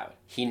his crowd.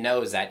 He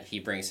knows that he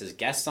brings his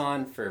guests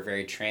on for a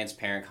very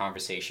transparent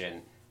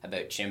conversation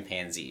about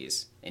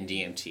chimpanzees and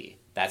DMT.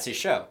 That's his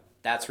show.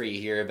 That's where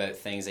you hear about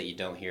things that you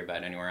don't hear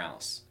about anywhere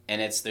else.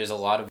 And there's a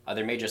lot of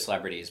other major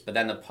celebrities. But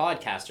then the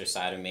podcaster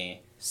side of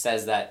me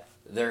says that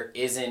there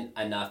isn't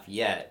enough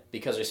yet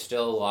because there's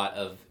still a lot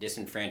of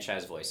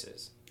disenfranchised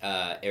voices.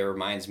 It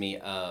reminds me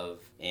of,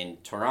 in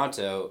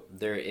Toronto,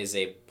 there is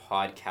a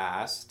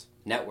podcast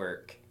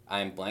network.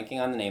 I'm blanking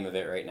on the name of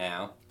it right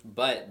now,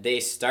 but they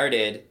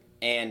started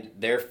and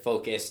they're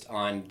focused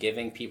on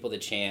giving people the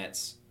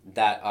chance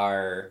that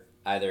are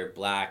either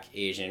Black,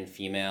 Asian,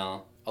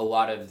 female, a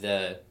lot of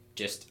the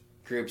just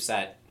groups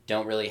that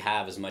don't really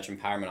have as much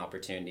empowerment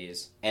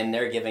opportunities, and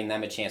they're giving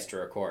them a chance to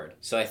record.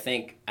 So I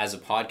think as a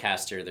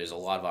podcaster, there's a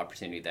lot of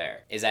opportunity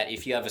there. Is that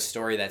if you have a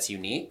story that's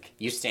unique,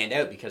 you stand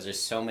out because there's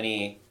so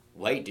many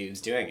white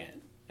dudes doing it.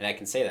 And I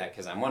can say that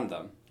because I'm one of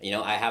them. You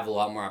know, I have a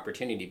lot more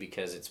opportunity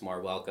because it's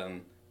more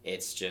welcome.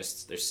 It's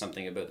just, there's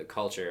something about the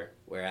culture.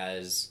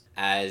 Whereas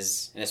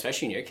and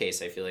especially in your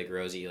case, I feel like,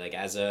 Rosie, like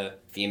as a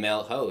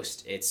female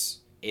host,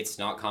 it's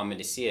not common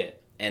to see it.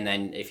 And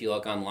then if you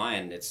look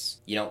online,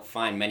 you don't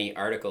find many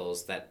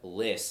articles that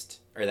list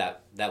or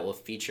that will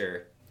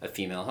feature a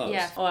female host.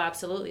 Yeah, oh,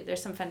 absolutely.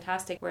 There's some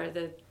fantastic where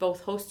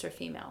both hosts are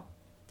female.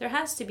 There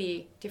has to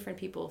be different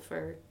people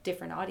for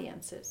different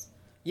audiences.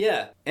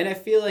 Yeah, and I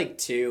feel like,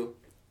 too,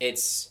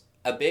 it's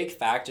a big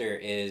factor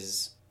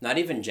is not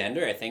even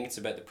gender. I think it's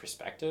about the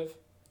perspective.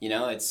 You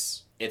know,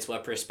 it's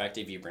what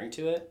perspective you bring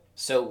to it.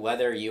 So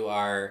whether you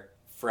are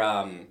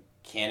from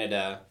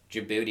Canada,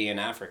 Djibouti in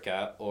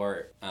Africa,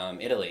 or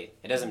Italy,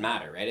 it doesn't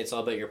matter, right? It's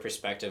all about your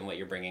perspective and what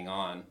you're bringing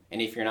on.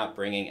 And if you're not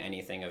bringing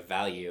anything of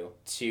value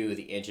to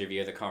the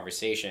interview or the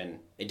conversation,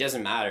 it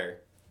doesn't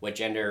matter what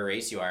gender or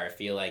race you are. I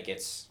feel like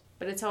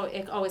But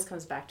it always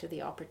comes back to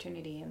the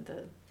opportunity and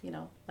the,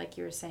 like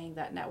you were saying,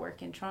 that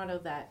network in Toronto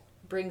that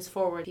brings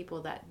forward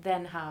people that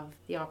then have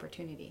the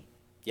opportunity.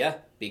 Yeah,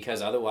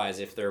 because otherwise,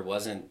 if there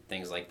wasn't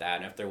things like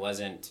that, and if there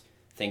wasn't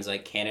things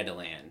like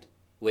Canadaland,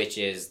 which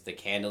is the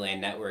Canadaland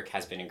network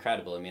has been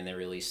incredible. I mean, they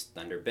released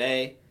Thunder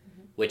Bay,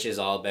 which is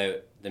all about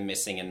the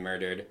missing and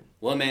murdered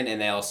woman, and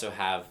they also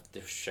have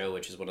the show,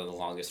 which is one of the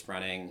longest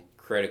running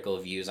critical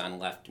views on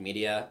left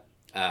media.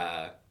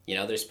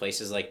 There's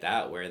places like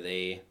that where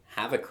they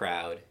have a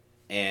crowd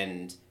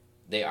and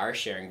they are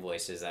sharing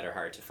voices that are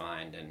hard to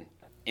find. And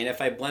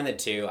if I blend the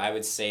two, I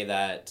would say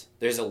that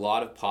there's a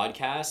lot of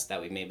podcasts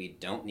that we maybe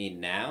don't need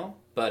now,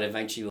 but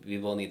eventually we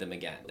will need them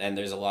again. And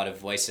there's a lot of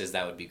voices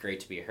that would be great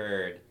to be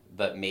heard,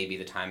 but maybe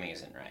the timing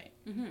isn't right.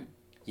 Mm-hmm.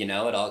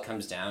 It all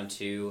comes down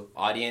to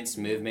audience,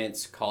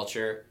 movements,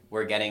 culture.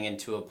 We're getting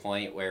into a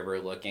point where we're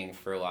looking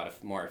for a lot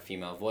of more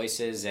female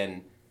voices,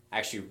 and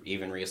actually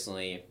even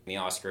recently the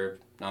Oscar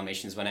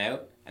nominations went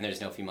out and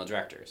there's no female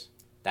directors.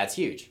 That's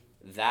huge.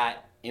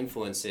 That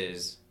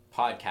influences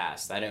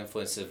podcasts, that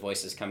influences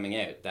voices coming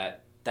out,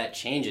 that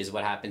changes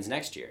what happens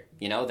next year.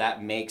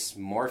 That makes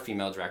more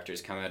female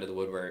directors come out of the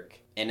woodwork.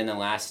 And in the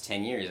last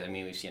 10 years,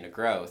 we've seen a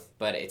growth,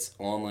 but it's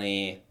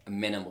only a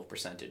minimal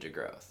percentage of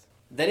growth.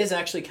 That is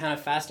actually kind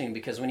of fascinating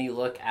because when you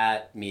look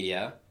at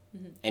media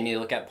and you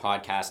look at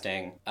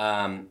podcasting,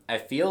 I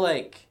feel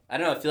like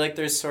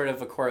there's sort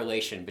of a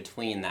correlation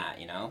between that,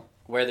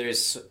 where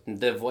there's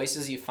the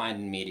voices you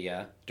find in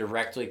media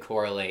directly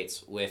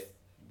correlates with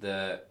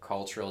the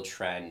cultural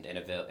trend and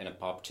an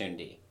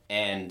opportunity.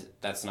 And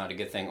that's not a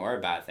good thing or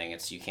a bad thing.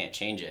 You can't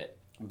change it.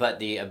 But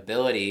the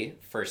ability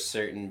for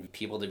certain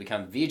people to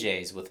become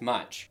VJs with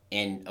Much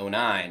in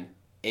 2009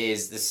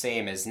 is the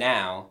same as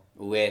now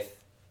with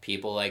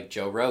people like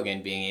Joe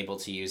Rogan being able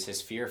to use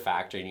his Fear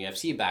Factor and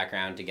UFC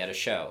background to get a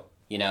show,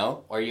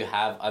 Or you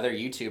have other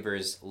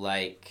YouTubers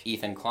like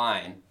Ethan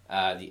Klein,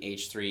 the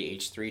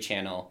H3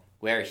 channel,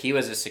 where he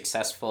was a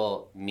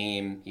successful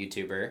meme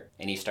YouTuber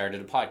and he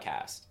started a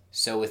podcast.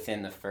 So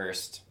within the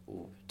first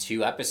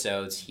 2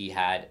 episodes, he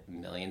had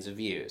millions of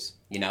views,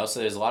 so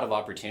there's a lot of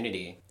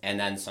opportunity. And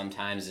then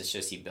sometimes it's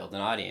just you build an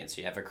audience,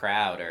 you have a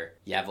crowd, or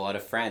you have a lot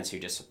of friends who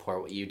just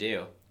support what you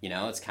do.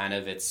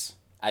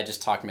 I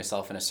just talked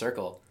myself in a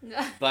circle,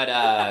 but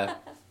I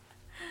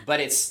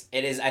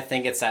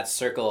think it's that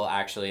circle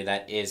actually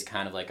that is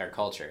kind of like our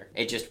culture.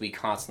 We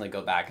constantly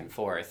go back and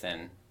forth,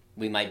 and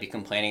we might be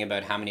complaining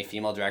about how many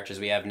female directors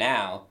we have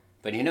now,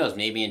 but who knows,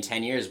 maybe in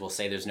 10 years we'll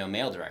say there's no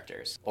male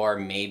directors. Or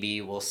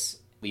maybe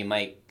we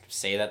might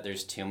say that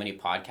there's too many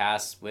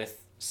podcasts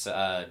with,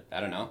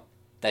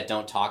 that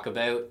don't talk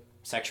about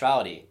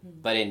sexuality.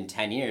 But in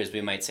 10 years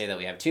we might say that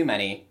we have too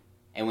many,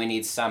 and we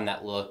need some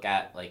that look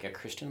at like a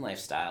Christian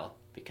lifestyle,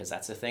 because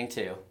that's a thing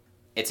too.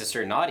 It's a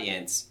certain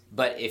audience,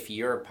 but if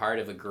you're a part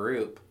of a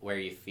group where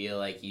you feel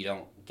like you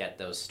don't get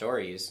those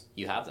stories,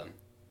 you have them.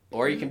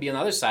 Or you can be on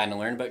the other side and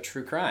learn about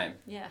true crime.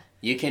 Yeah.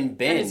 You can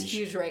binge. That is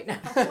huge right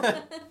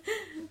now.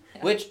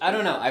 Which, I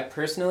don't know, I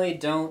personally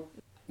don't.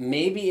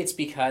 Maybe it's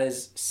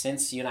because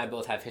since you and I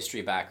both have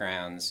history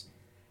backgrounds,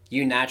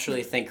 you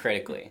naturally think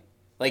critically.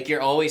 Like, you're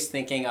always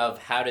thinking of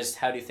how do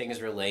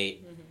things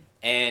relate. Mm-hmm.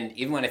 And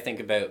even when I think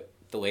about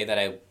the way that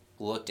I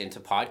looked into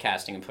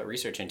podcasting and put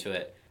research into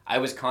it, I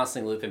was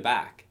constantly looping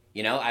back.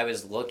 I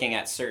was looking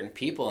at certain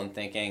people and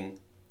thinking,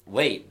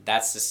 wait,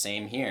 that's the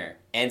same here.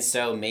 And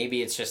so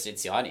maybe it's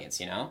the audience,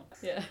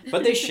 Yeah.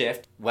 But they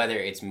shift, whether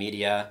it's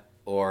media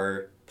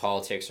or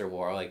politics or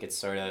war, it's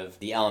sort of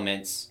the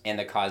elements and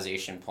the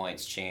causation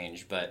points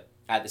change. But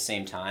at the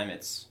same time,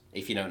 it's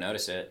if you don't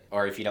notice it,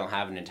 or if you don't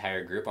have an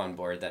entire group on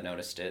board that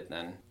noticed it,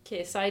 then...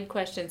 Okay, side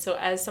question. So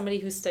as somebody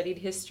who studied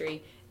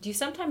history, do you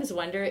sometimes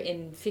wonder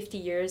in 50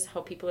 years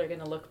how people are going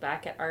to look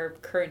back at our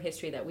current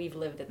history that we've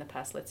lived in the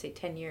past, let's say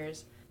 10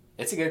 years?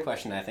 It's a good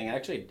question. I think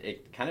actually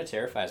it kind of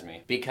terrifies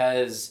me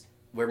because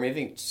we're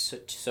moving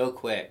so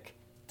quick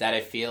that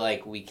I feel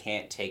like we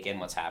can't take in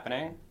what's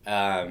happening.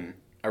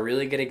 A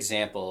really good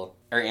example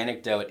or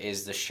anecdote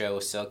is the show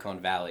Silicon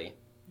Valley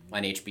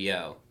on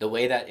HBO. The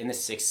way that in the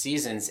 6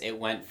 seasons, it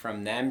went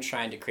from them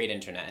trying to create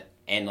internet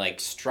and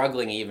like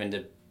struggling even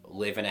to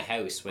live in a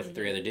house with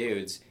 3 other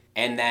dudes.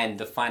 And then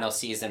the final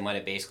season when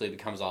it basically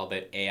becomes all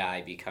about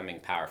AI becoming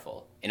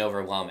powerful and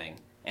overwhelming.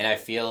 And I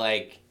feel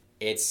like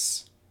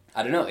it's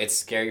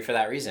scary for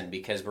that reason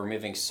because we're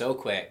moving so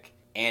quick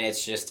and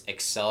it's just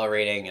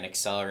accelerating and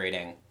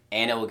accelerating.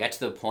 And it will get to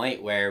the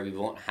point where we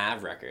won't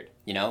have record.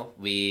 You know,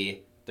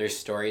 there's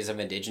stories of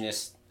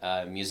indigenous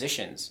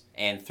musicians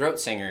and throat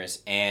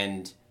singers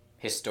and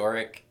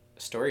historic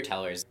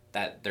storytellers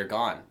that they're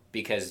gone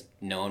because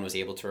no one was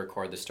able to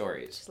record the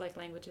stories. Just like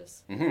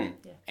languages. Mm-hmm.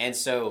 Yeah. And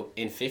so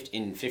in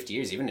 50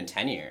 years, even in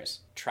 10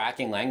 years,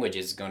 tracking language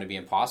is going to be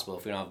impossible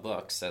if we don't have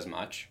books as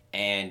much.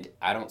 And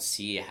I don't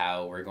see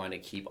how we're going to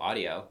keep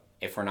audio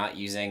if we're not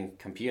using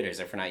computers,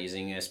 if we're not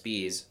using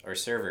USBs or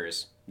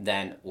servers.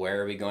 Then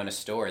where are we going to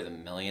store the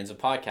millions of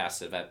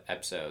podcast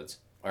episodes?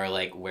 Or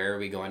like, where are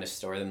we going to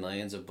store the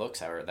millions of books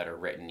that are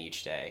written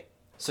each day?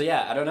 So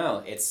yeah, I don't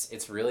know.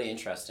 It's really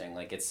interesting.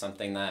 Like, it's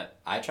something that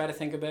I try to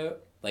think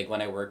about. Like,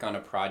 when I work on a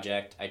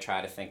project, I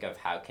try to think of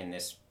how can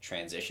this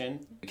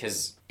transition?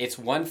 Because it's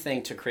one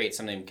thing to create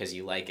something because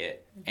you like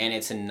it, and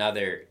it's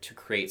another to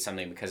create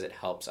something because it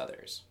helps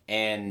others.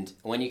 And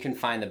when you can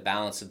find the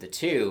balance of the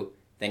two,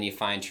 then you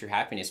find true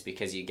happiness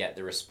because you get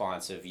the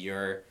response of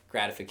your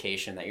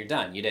gratification that you're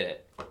done, you did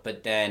it.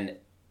 But then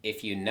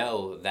if you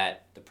know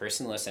that the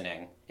person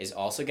listening is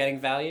also getting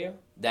value,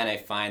 then I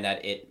find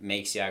that it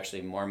makes you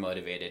actually more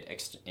motivated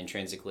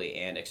intrinsically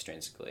and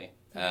extrinsically.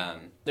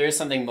 There is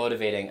something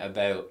motivating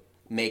about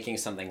making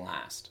something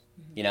last.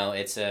 You know,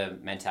 it's a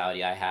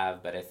mentality I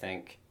have, but I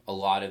think a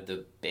lot of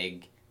the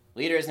big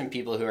leaders and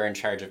people who are in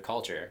charge of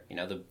culture, you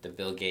know, the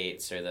Bill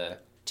Gates or the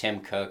Tim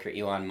Cook or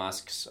Elon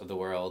Musk's of the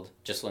world,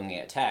 just looking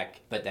at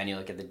tech, but then you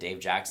look at the Dave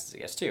Jacksons, I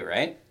guess, too,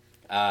 right?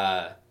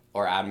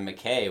 Or Adam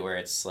McKay, where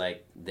it's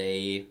like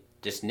they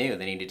just knew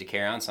they needed to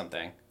carry on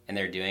something, and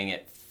they're doing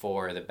it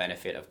for the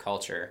benefit of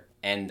culture.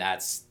 And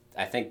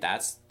I think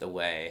that's the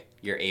way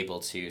you're able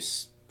to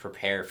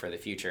prepare for the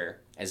future,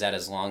 is that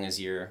as long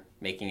as you're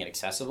making it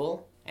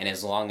accessible, and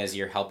as long as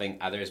you're helping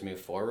others move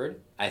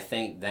forward, I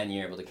think then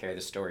you're able to carry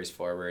the stories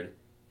forward,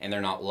 and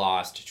they're not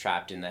lost,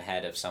 trapped in the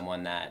head of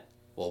someone that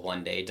will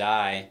one day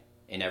die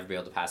and never be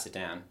able to pass it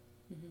down.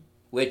 Mm-hmm.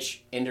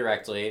 Which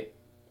indirectly,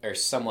 or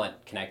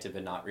somewhat connected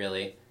but not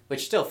really,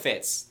 which still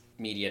fits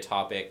media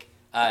topic.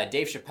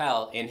 Dave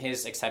Chappelle, in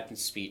his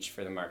acceptance speech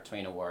for the Mark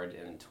Twain Award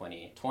in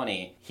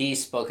 2020, he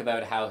spoke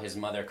about how his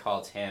mother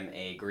called him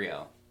a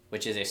griot,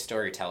 which is a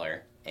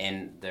storyteller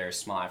in their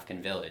small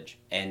African village.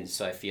 And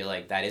so I feel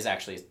like that is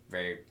actually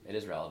it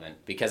is relevant,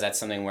 because that's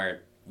something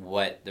where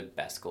what the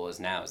best goal is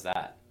now is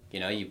that, you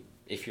know,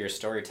 if you're a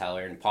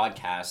storyteller, and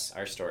podcasts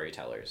are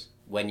storytellers,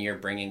 when you're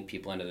bringing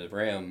people into the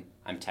room,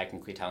 I'm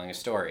technically telling a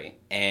story.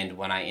 And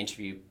when I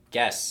interview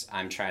guests,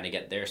 I'm trying to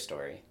get their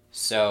story.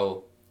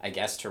 So I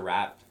guess to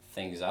wrap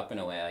things up in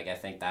a way, like, I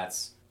think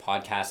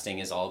podcasting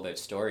is all about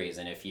stories.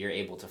 And if you're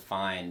able to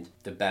find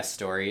the best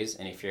stories,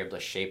 and if you're able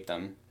to shape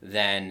them,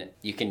 then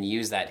you can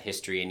use that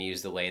history and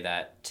use the way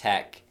that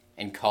tech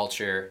and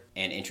culture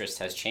and interest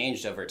has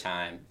changed over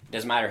time. It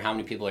doesn't matter how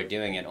many people are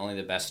doing it, only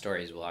the best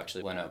stories will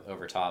actually win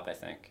over top, I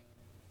think.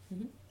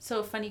 Mm-hmm.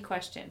 So, funny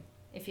question.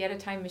 If you had a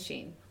time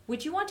machine,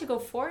 would you want to go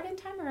forward in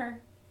time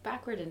or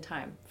backward in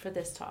time for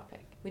this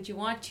topic? Would you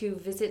want to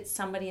visit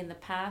somebody in the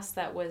past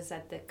that was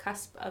at the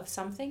cusp of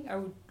something,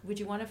 or would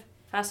you want to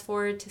fast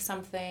forward to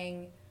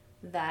something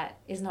that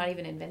is not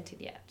even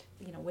invented yet?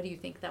 You know, what do you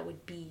think that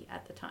would be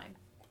at the time?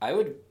 I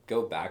would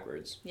go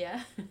backwards.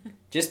 Yeah.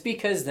 Just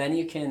because then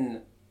you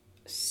can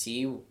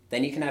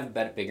have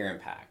a bigger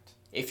impact.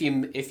 If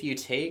you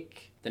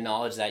take the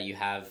knowledge that you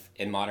have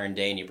in modern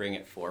day and you bring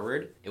it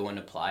forward, it wouldn't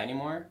apply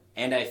anymore.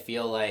 And I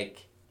feel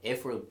like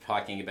if we're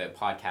talking about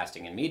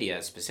podcasting and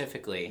media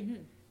specifically,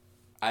 mm-hmm.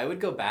 I would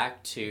go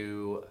back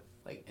to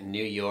like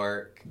New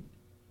York,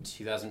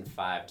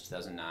 2005,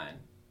 2009.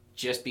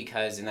 Just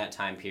because in that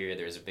time period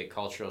there was a big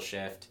cultural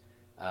shift.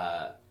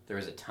 There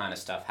was a ton of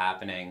stuff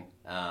happening.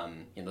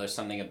 There's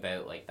something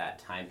about like that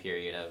time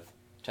period of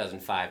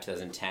 2005,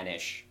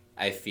 2010-ish.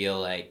 I feel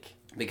like,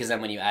 because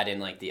then when you add in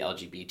like the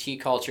LGBT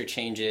culture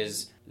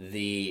changes,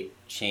 the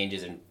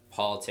changes in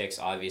politics,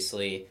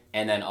 obviously,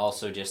 and then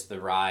also just the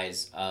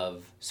rise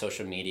of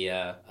social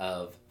media,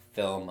 of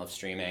film, of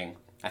streaming,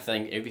 I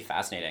think it would be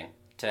fascinating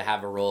to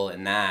have a role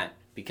in that,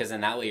 because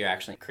then that way you're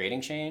actually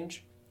creating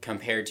change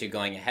compared to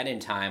going ahead in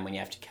time when you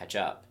have to catch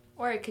up.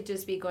 Or it could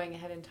just be going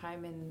ahead in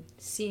time and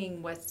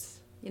seeing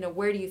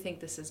where do you think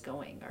this is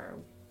going, or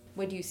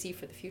what do you see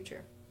for the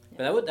future?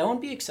 But that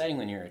wouldn't be exciting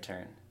when you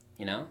return,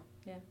 you know?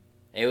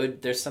 Yeah.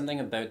 There's something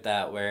about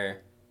that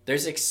where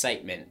there's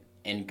excitement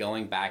in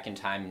going back in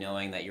time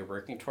knowing that you're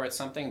working towards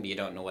something, but you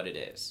don't know what it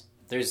is.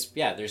 There's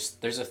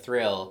a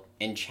thrill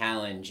and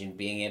challenge in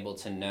being able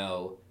to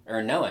know,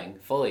 or knowing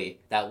fully,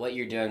 that what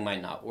you're doing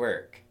might not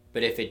work.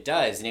 But if it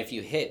does, and if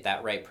you hit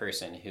that right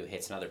person who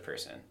hits another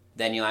person,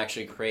 then you'll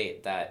actually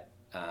create that...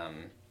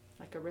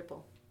 like a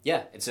ripple.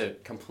 Yeah, it's a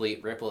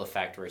complete ripple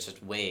effect where it's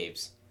just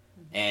waves.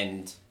 Mm-hmm.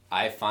 And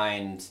I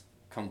find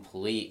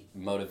complete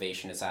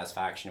motivation and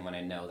satisfaction when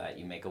I know that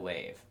you make a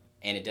wave.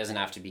 And it doesn't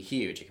have to be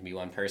huge. It can be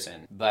one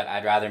person. But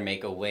I'd rather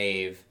make a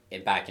wave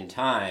back in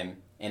time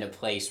in a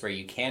place where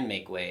you can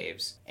make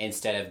waves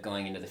instead of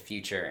going into the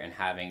future and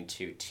having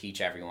to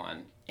teach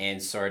everyone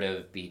and sort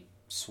of be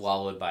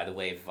swallowed by the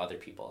wave of other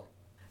people.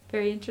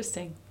 Very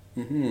interesting.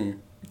 Mm-hmm.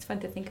 It's fun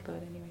to think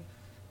about anyway.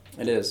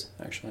 It is,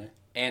 actually.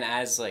 And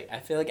I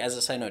feel like as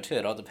a side note too,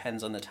 it all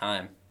depends on the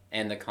time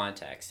and the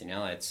context. You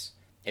know, it's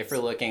if we're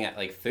looking at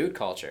like food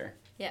culture,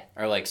 yeah,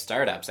 or like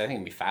startups, I think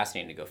it'd be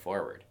fascinating to go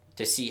forward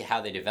to see how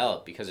they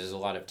develop, because there's a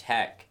lot of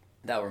tech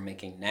that we're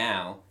making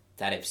now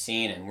that I've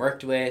seen and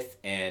worked with,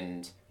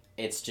 and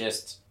it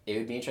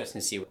would be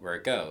interesting to see where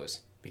it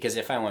goes. Because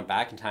if I went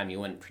back in time, you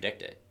wouldn't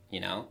predict it.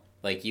 You know,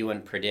 like you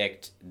wouldn't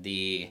predict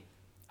the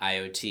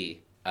IoT.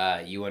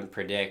 You wouldn't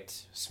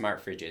predict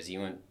smart fridges.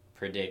 You wouldn't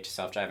predict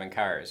self-driving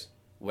cars.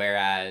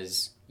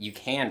 Whereas you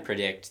can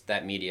predict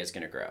that media is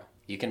going to grow.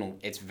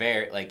 It's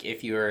very, like,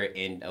 if you were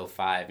in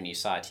 2005 and you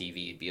saw a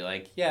TV, you'd be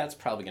like, yeah, it's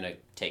probably going to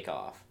take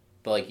off.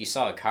 But, like, you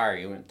saw a car,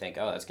 you wouldn't think,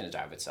 oh, that's going to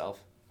drive itself.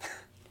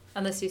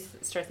 Unless you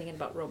start thinking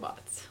about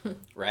robots.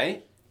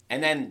 Right?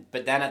 But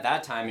then at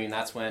that time, I mean,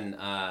 that's when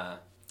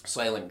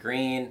Soylent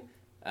Green,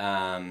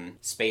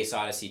 Space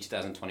Odyssey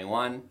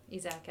 2021.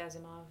 Isaac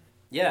Asimov.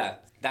 Yeah,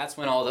 that's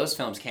when all those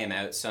films came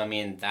out. So, I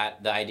mean,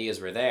 the ideas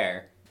were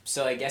there.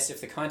 So I guess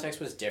if the context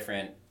was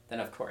different, then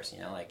of course,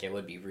 you know, like it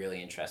would be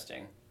really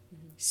interesting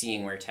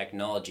seeing where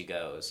technology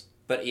goes.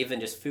 But even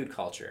just food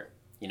culture,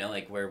 you know,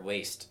 like where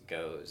waste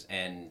goes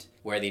and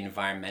where the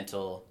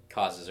environmental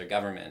causes our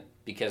government,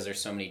 because there's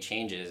so many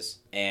changes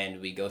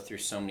and we go through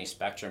so many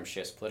spectrum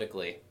shifts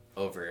politically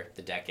over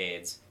the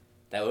decades.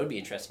 That would be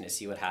interesting to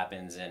see what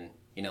happens in,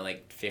 you know,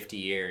 like 50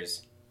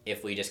 years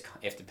if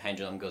the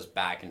pendulum goes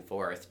back and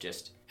forth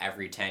just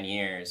every 10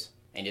 years.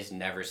 And just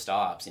never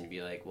stops, and you'd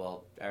be like,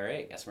 well, all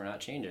right, guess we're not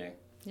changing.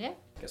 Yeah.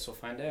 Guess we'll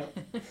find out.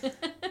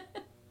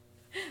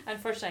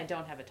 Unfortunately, I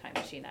don't have a time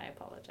machine. I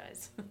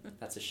apologize.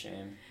 That's a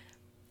shame.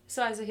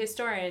 So as a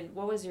historian,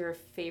 what was your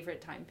favorite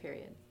time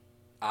period?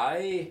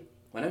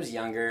 When I was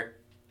younger,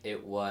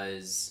 it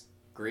was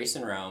Greece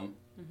and Rome.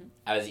 Mm-hmm.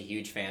 I was a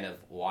huge fan of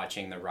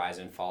watching the rise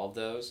and fall of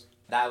those.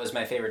 That was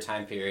my favorite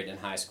time period in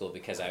high school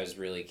because I was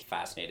really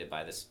fascinated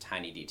by this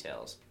tiny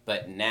details.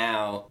 But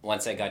now,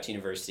 once I got to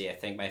university, I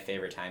think my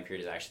favorite time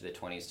period is actually the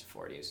 20s to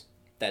 40s.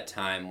 That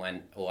time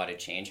when a lot of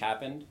change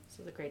happened.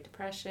 So the Great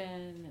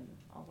Depression and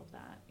all of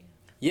that.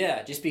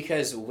 Yeah, just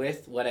because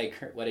with what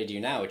I do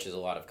now, which is a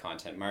lot of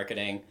content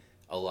marketing,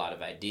 a lot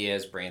of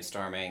ideas,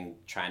 brainstorming,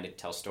 trying to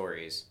tell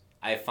stories,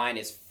 I find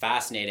it's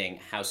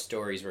fascinating how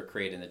stories were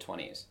created in the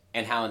 20s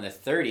and how in the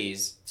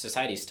 30s,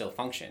 society still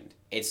functioned.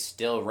 It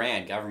still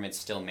ran. Governments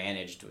still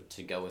managed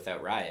to go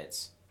without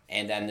riots.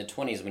 And then the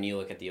 20s, when you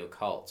look at the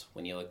occult,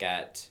 when you look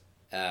at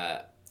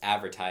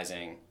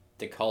advertising,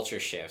 the culture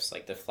shifts,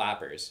 like the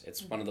flappers.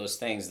 It's one of those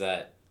things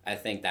that I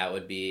think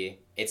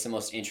it's the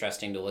most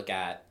interesting to look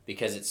at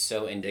because it's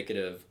so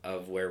indicative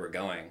of where we're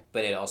going.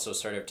 But it also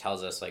sort of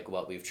tells us like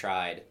what we've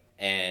tried.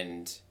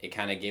 And it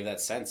kind of gave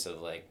that sense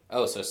of like,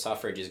 oh, so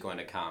suffrage is going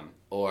to come,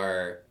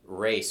 or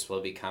race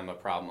will become a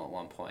problem at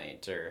one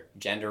point, or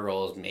gender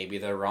roles, maybe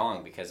they're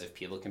wrong, because if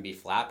people can be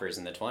flappers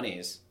in the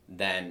 20s,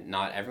 then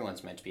not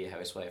everyone's meant to be a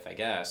housewife, I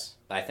guess.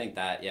 But I think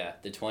that, yeah,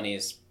 the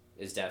 20s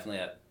is definitely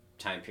a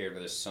time period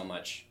where there's so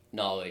much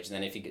knowledge.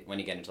 And then when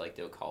you get into like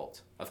the occult,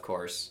 of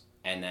course,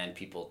 and then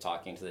people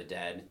talking to the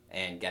dead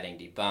and getting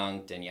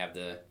debunked, and you have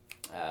the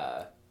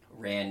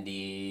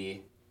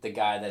Randy, the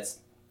guy that's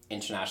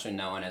internationally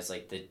known as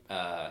like the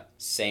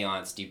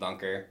seance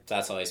debunker. So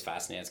that's always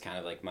fascinating. It's kind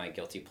of like my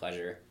guilty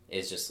pleasure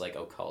is just like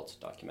occult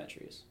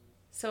documentaries.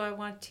 So I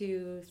want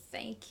to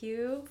thank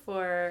you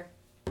for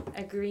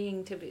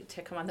agreeing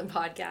to come on the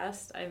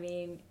podcast. I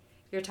mean,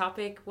 your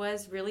topic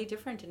was really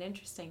different and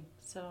interesting.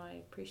 So I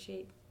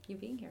appreciate you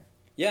being here.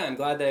 Yeah, I'm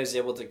glad that I was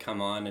able to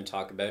come on and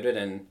talk about it.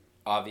 And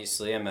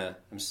obviously I'm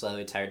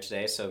slightly tired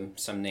today, so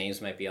some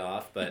names might be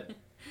off, but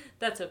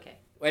that's okay.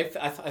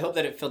 I hope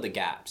that it filled the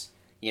gaps.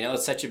 You know,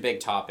 it's such a big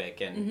topic,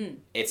 and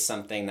it's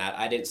something that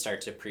I didn't start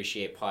to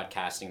appreciate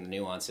podcasting, the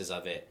nuances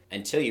of it,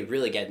 until you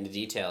really get into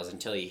details,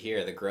 until you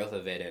hear the growth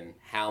of it and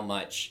how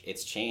much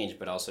it's changed,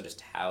 but also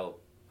just how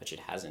much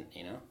it hasn't,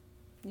 you know?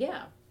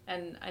 Yeah,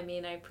 and I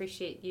mean, I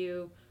appreciate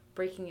you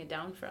breaking it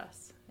down for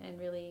us and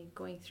really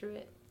going through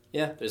it.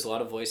 Yeah, there's a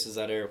lot of voices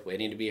that are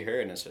waiting to be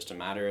heard, and it's just a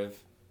matter of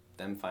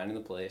them finding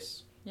the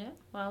place. Yeah,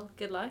 well,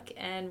 good luck,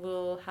 and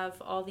we'll have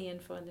all the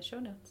info in the show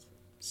notes.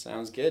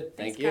 Sounds good.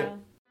 Thanks, Thank you. Kyle.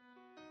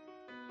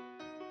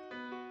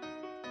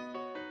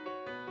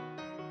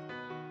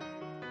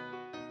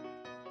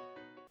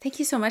 Thank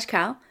you so much,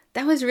 Kyle.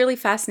 That was really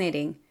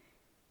fascinating.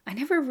 I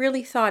never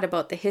really thought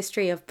about the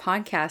history of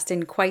podcast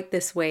in quite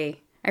this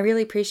way. I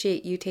really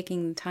appreciate you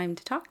taking the time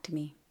to talk to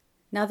me.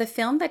 Now, the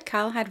film that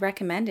Kyle had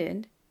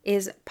recommended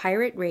is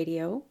Pirate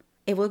Radio.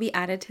 It will be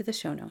added to the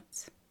show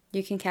notes.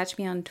 You can catch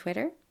me on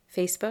Twitter,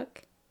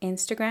 Facebook,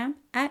 Instagram,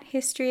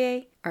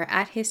 @Historyay or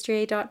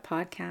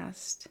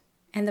 @Historyay.podcast,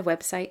 and the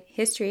website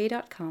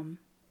historyay.com.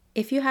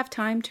 If you have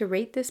time to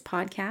rate this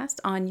podcast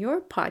on your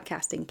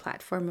podcasting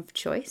platform of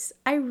choice,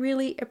 I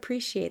really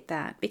appreciate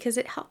that because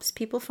it helps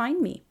people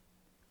find me.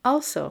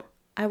 Also,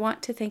 I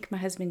want to thank my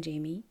husband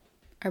Jamie,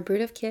 our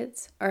brood of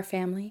kids, our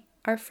family,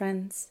 our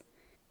friends,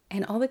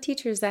 and all the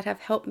teachers that have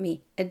helped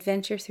me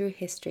adventure through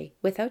history.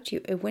 Without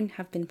you, it wouldn't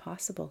have been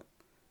possible.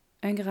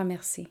 Un grand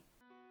merci.